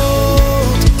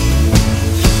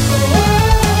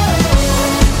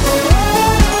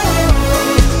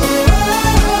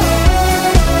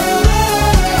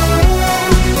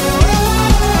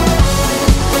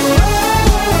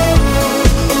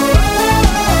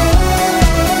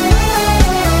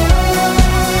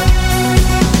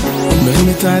 מרים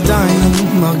את הידיים,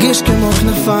 מרגיש כמו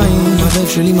כנפיים, הלב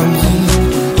שלי ממריא,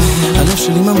 הלב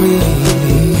שלי ממריא.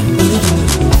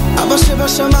 אבא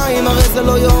שבשמיים, הרי זה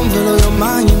לא יום ולא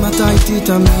יומיים, אתה איתי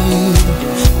תמיד,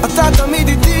 אתה תמיד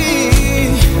איתי.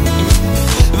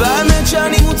 והאמת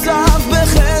שאני מוצף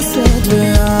בחסד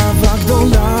ואהבה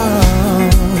גדולה,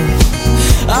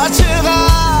 עד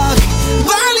שרק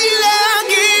בא לי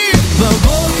להגיד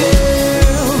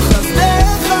בבוקר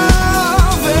חסדך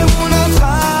ואמונתך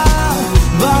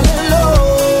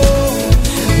בלילות.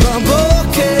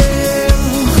 בבוקר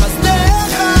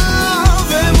חסדך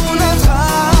ואמונתך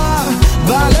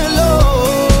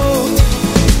בלילות.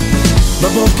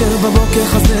 בבוקר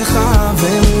חסדך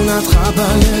ואמונתך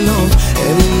בלילות,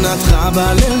 אמונתך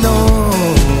בלילות.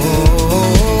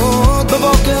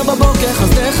 בבוקר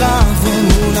חסדך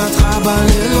ואמונתך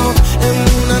בלילות,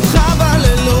 אמונתך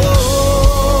בלילות.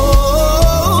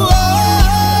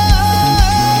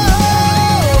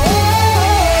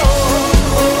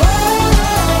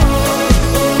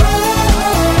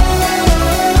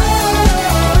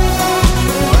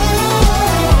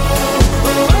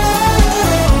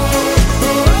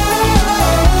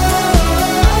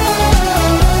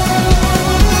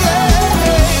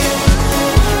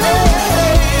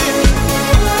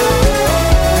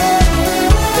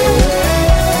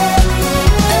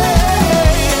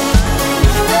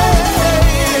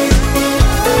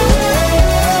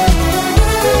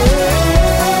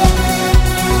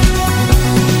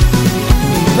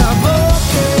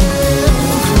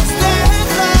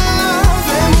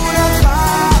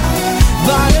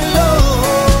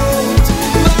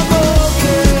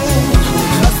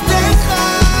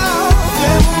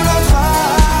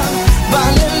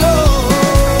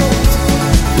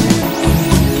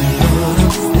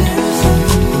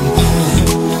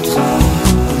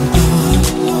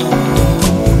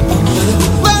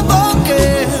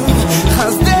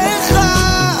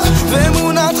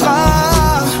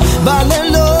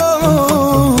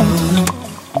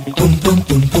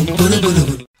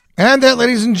 And that,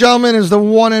 ladies and gentlemen, is the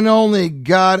one and only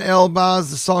Gad Elbaz.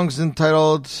 The song's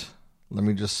entitled, let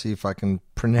me just see if I can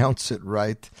pronounce it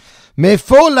right,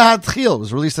 Mefo Lahatchil. It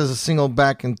was released as a single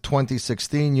back in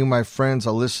 2016. You, my friends,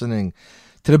 are listening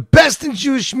to the best in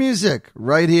Jewish music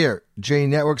right here. J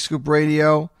Network, Scoop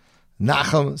Radio,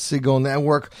 Nachum Segal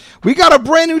Network. We got a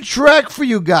brand new track for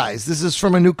you guys. This is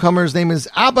from a newcomer. His name is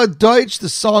Abba Deutsch. The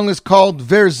song is called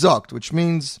Wer Sagt, which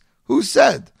means who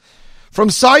said. From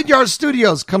Side Yard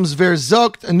Studios comes Wer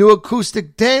Sagt, a new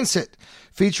acoustic dance hit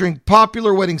featuring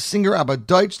popular wedding singer Abba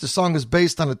Deutsch. The song is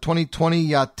based on a 2020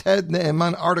 Yated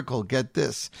Ne'eman article. Get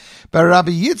this. By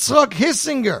Rabbi Yitzchak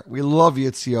Hissinger. We love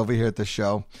Yitzi over here at the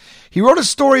show. He wrote a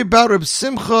story about Reb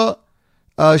Simcha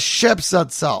Shep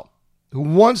Zatzal, who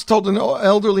once told an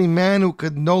elderly man who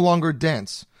could no longer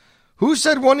dance, who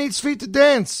said one needs feet to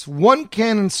dance? One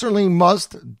can and certainly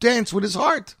must dance with his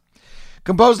heart.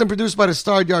 Composed and produced by the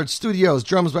Star Yard Studios,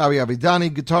 drums by Avi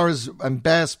Avidani, guitars and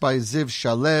bass by Ziv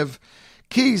Shalev,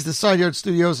 keys, the Side Yard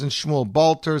Studios and Shmuel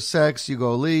Balter, sax,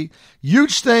 Yugo Lee.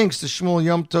 Huge thanks to Shmuel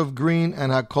Yom Tov Green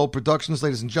and Hakol Productions,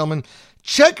 ladies and gentlemen.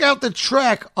 Check out the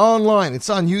track online. It's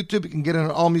on YouTube. You can get it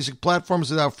on all music platforms.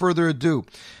 Without further ado,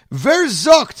 Wer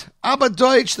Sagt, Abba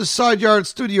Deutsch, the Side Yard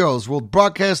Studios, world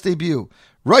broadcast debut,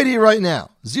 right here, right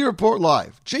now. Z Report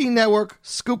Live, J Network,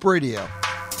 Scoop Radio.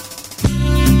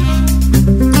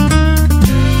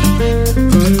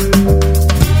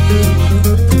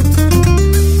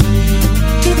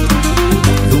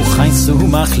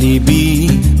 Sumach libi,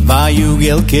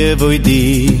 vayugel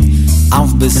kevoidi,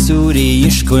 auf besuri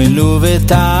ishkoin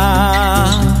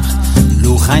luvetach.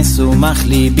 Luchain sumach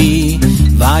libi,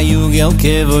 vayugel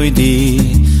kevoidi,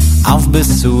 auf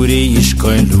besuri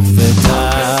ishkoin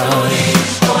luvetach.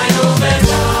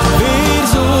 Wer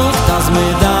sucht, dass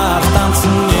mir darf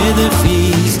tanzen mit den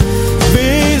Fies?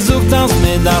 Wer sucht, dass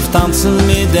mir darf tanzen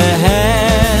mit der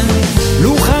Hand?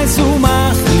 Luchain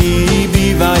sumach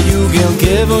libi, vayugel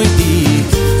kevoidi,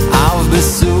 auf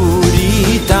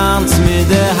besuri tanz mit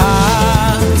der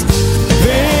Hand.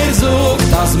 Wer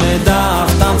sucht, dass mir darf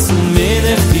tanzen mit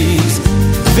der Fies?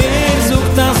 Wer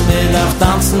sucht, dass mir darf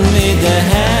tanzen mit der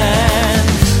Hand?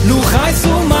 Luchai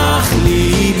sumach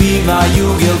libi,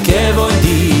 vayugel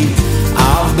kevoidi,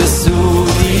 auf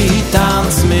besuri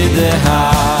tanz mit der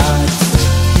Hand.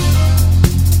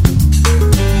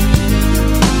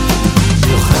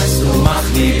 Luchai sumach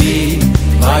libi,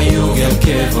 vayugel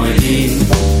kevoidi,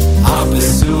 auf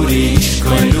besuri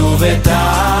ishkoin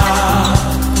luvetach.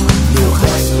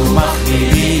 Luchai sumach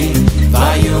libi,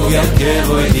 vayugel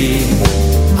kevoidi,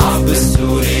 auf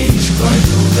besuri ishkoin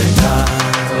luvetach.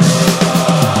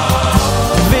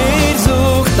 Wer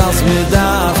sucht, dass mir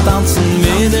darf tanzen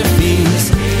mit der Fies?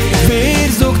 Wer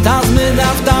sucht, dass mir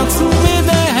darf tanzen mit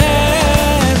der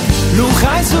Hand?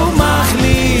 Luchai sumach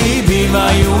libi,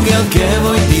 vayugel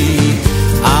kevoidi,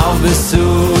 auf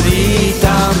besuri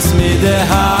tanz mit der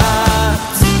Hand.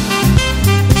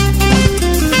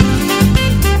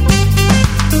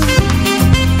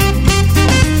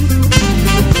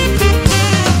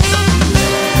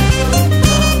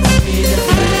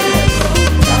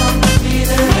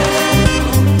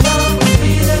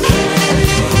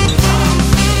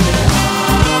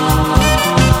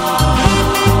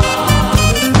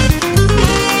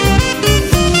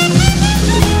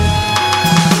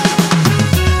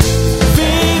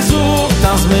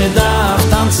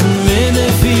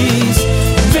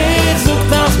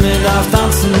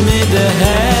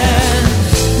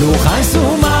 Luchai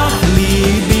sumach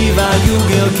libi,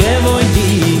 vayugel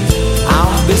kevoidi,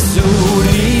 auf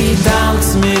besuri tanz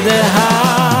mit der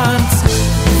Hand.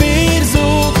 Wer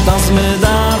sucht, dass mir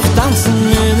darf tanzen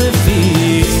mit der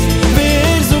Fies?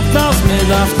 Wer sucht, dass mir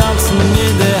darf tanzen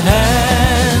mit der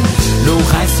Hand?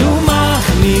 Luchai sumach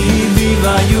libi,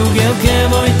 vayugel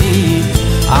kevoidi,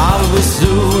 auf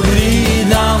besuri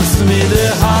tanz mit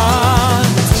der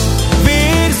Hand.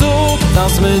 Wer sucht,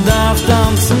 dass mir darf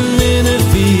tanzen mit der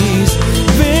Fies?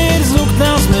 Wer sucht,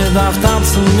 dass mir darf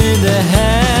tanzen mit der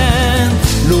Hand?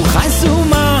 Luchai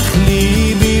sumach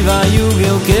libi,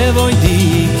 vayugel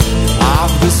kevoidi,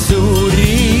 auf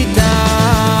besuri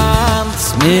tanz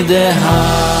mit der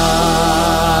Hand.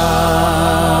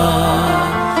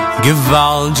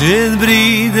 Gewaltig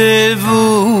Bride,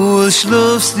 wo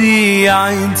schlufst die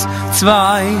 1,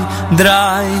 2,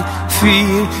 3,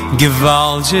 vier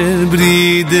gewaltige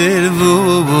Brüder,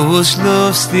 wo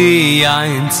schläfst die?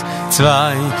 1,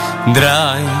 2,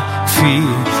 3, 4.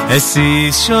 Es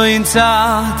ist schon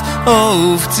Zeit,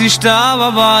 aufzustehen,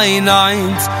 aber in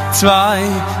 1, 2,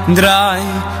 3,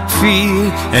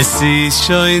 4. Es ist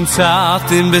schon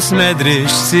Zeit, im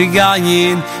Besmeidrisch zu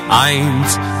gehen.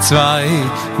 1, 2,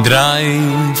 3,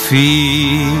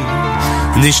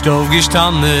 4. Nicht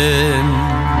aufgestanden,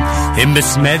 im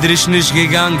Besmeidrisch nicht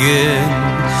gegangen,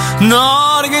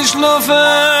 nur geschlafen.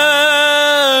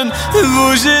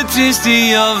 Wo sitzt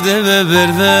die auf der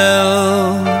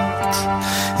Welt?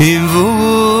 In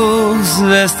Wuss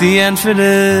wirst die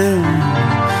entfernen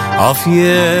auf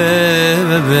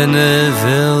jede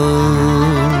Welt.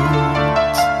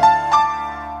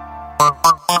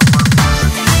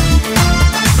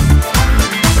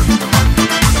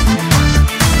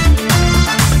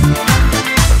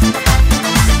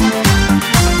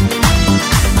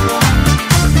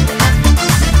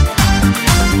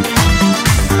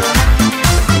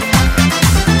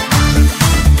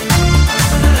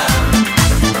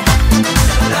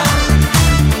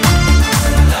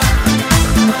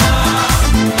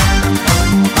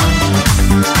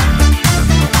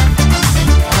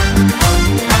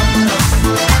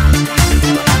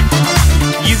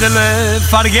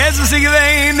 Vergiss was ich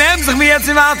gewähnt, nimm sich mir jetzt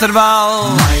im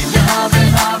Waterball. Meine Habe,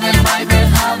 meine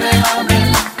Habe, Habe.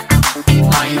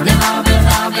 Meine Habe,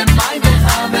 meine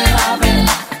Habe, Habe.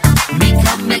 Mich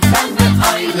kann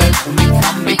beeilen,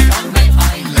 mich kann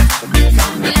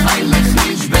beeilen,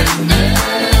 ich bin nicht.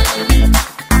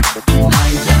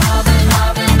 Meine Habe,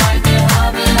 meine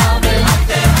Habe, Habe.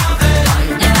 Meine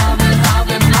Habe,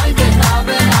 meine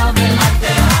Habe, Habe.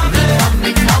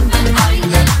 Mich kann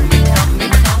beeilen,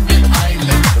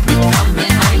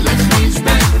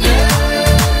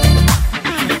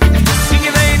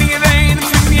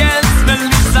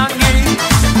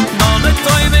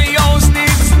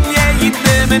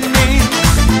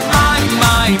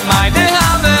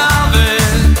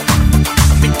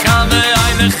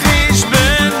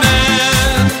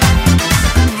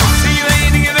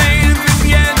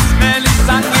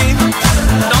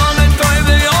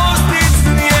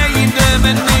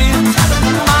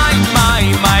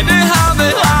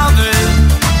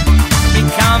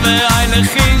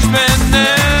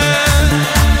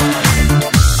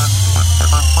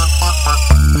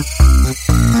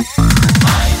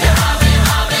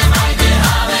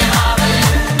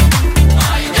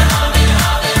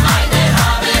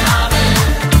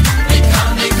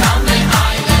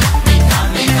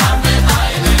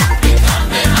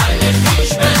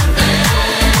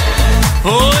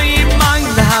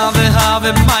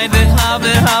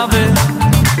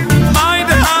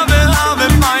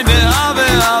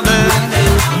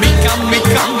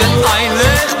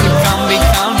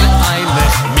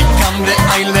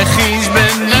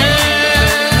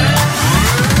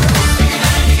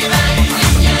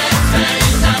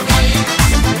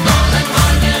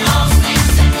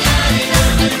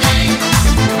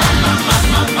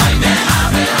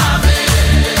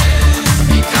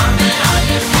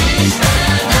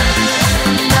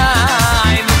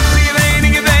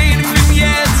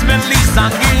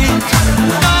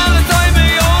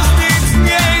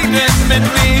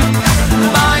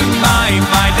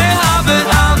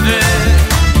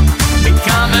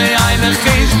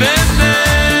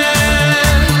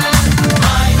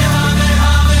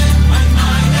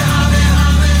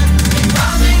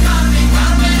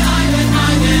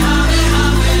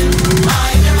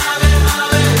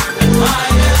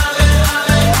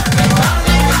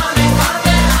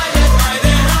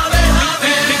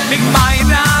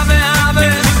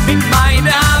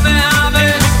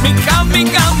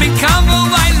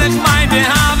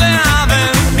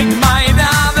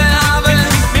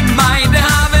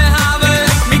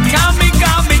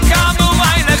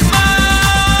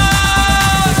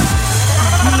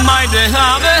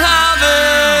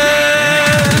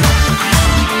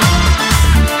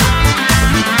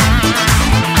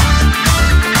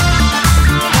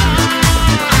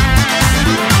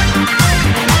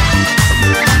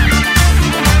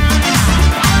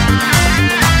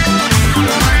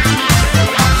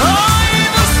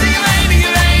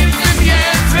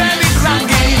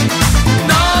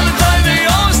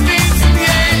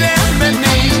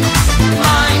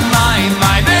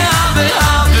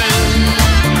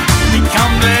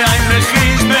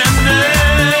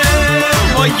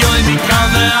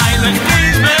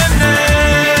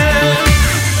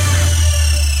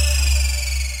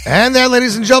 And that,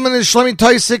 ladies and gentlemen, is Shlomi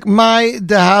Toysik, My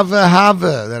Dehava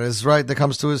Hava. That is right. That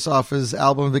comes to us off his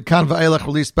album Vikan Va'elech,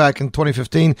 released back in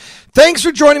 2015. Thanks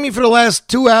for joining me for the last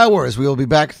 2 hours. We will be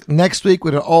back next week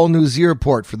with an all-new Z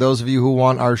Report. For those of you who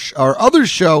want our other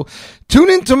show, tune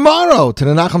in tomorrow to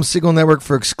the Nachum Segal Network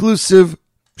for exclusive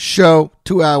show,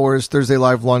 2 hours, Thursday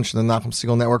live lunch on the Nachum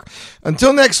Segal Network.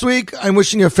 Until next week, I'm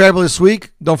wishing you a fabulous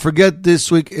week. Don't forget,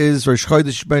 this week is Rosh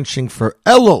Chodesh benching for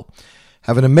Elul.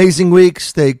 Have an amazing week.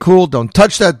 Stay cool. Don't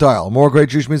touch that dial. More great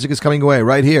Jewish music is coming away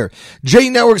right here.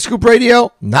 J Network Scoop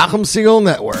Radio, Nachum Segal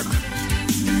Network.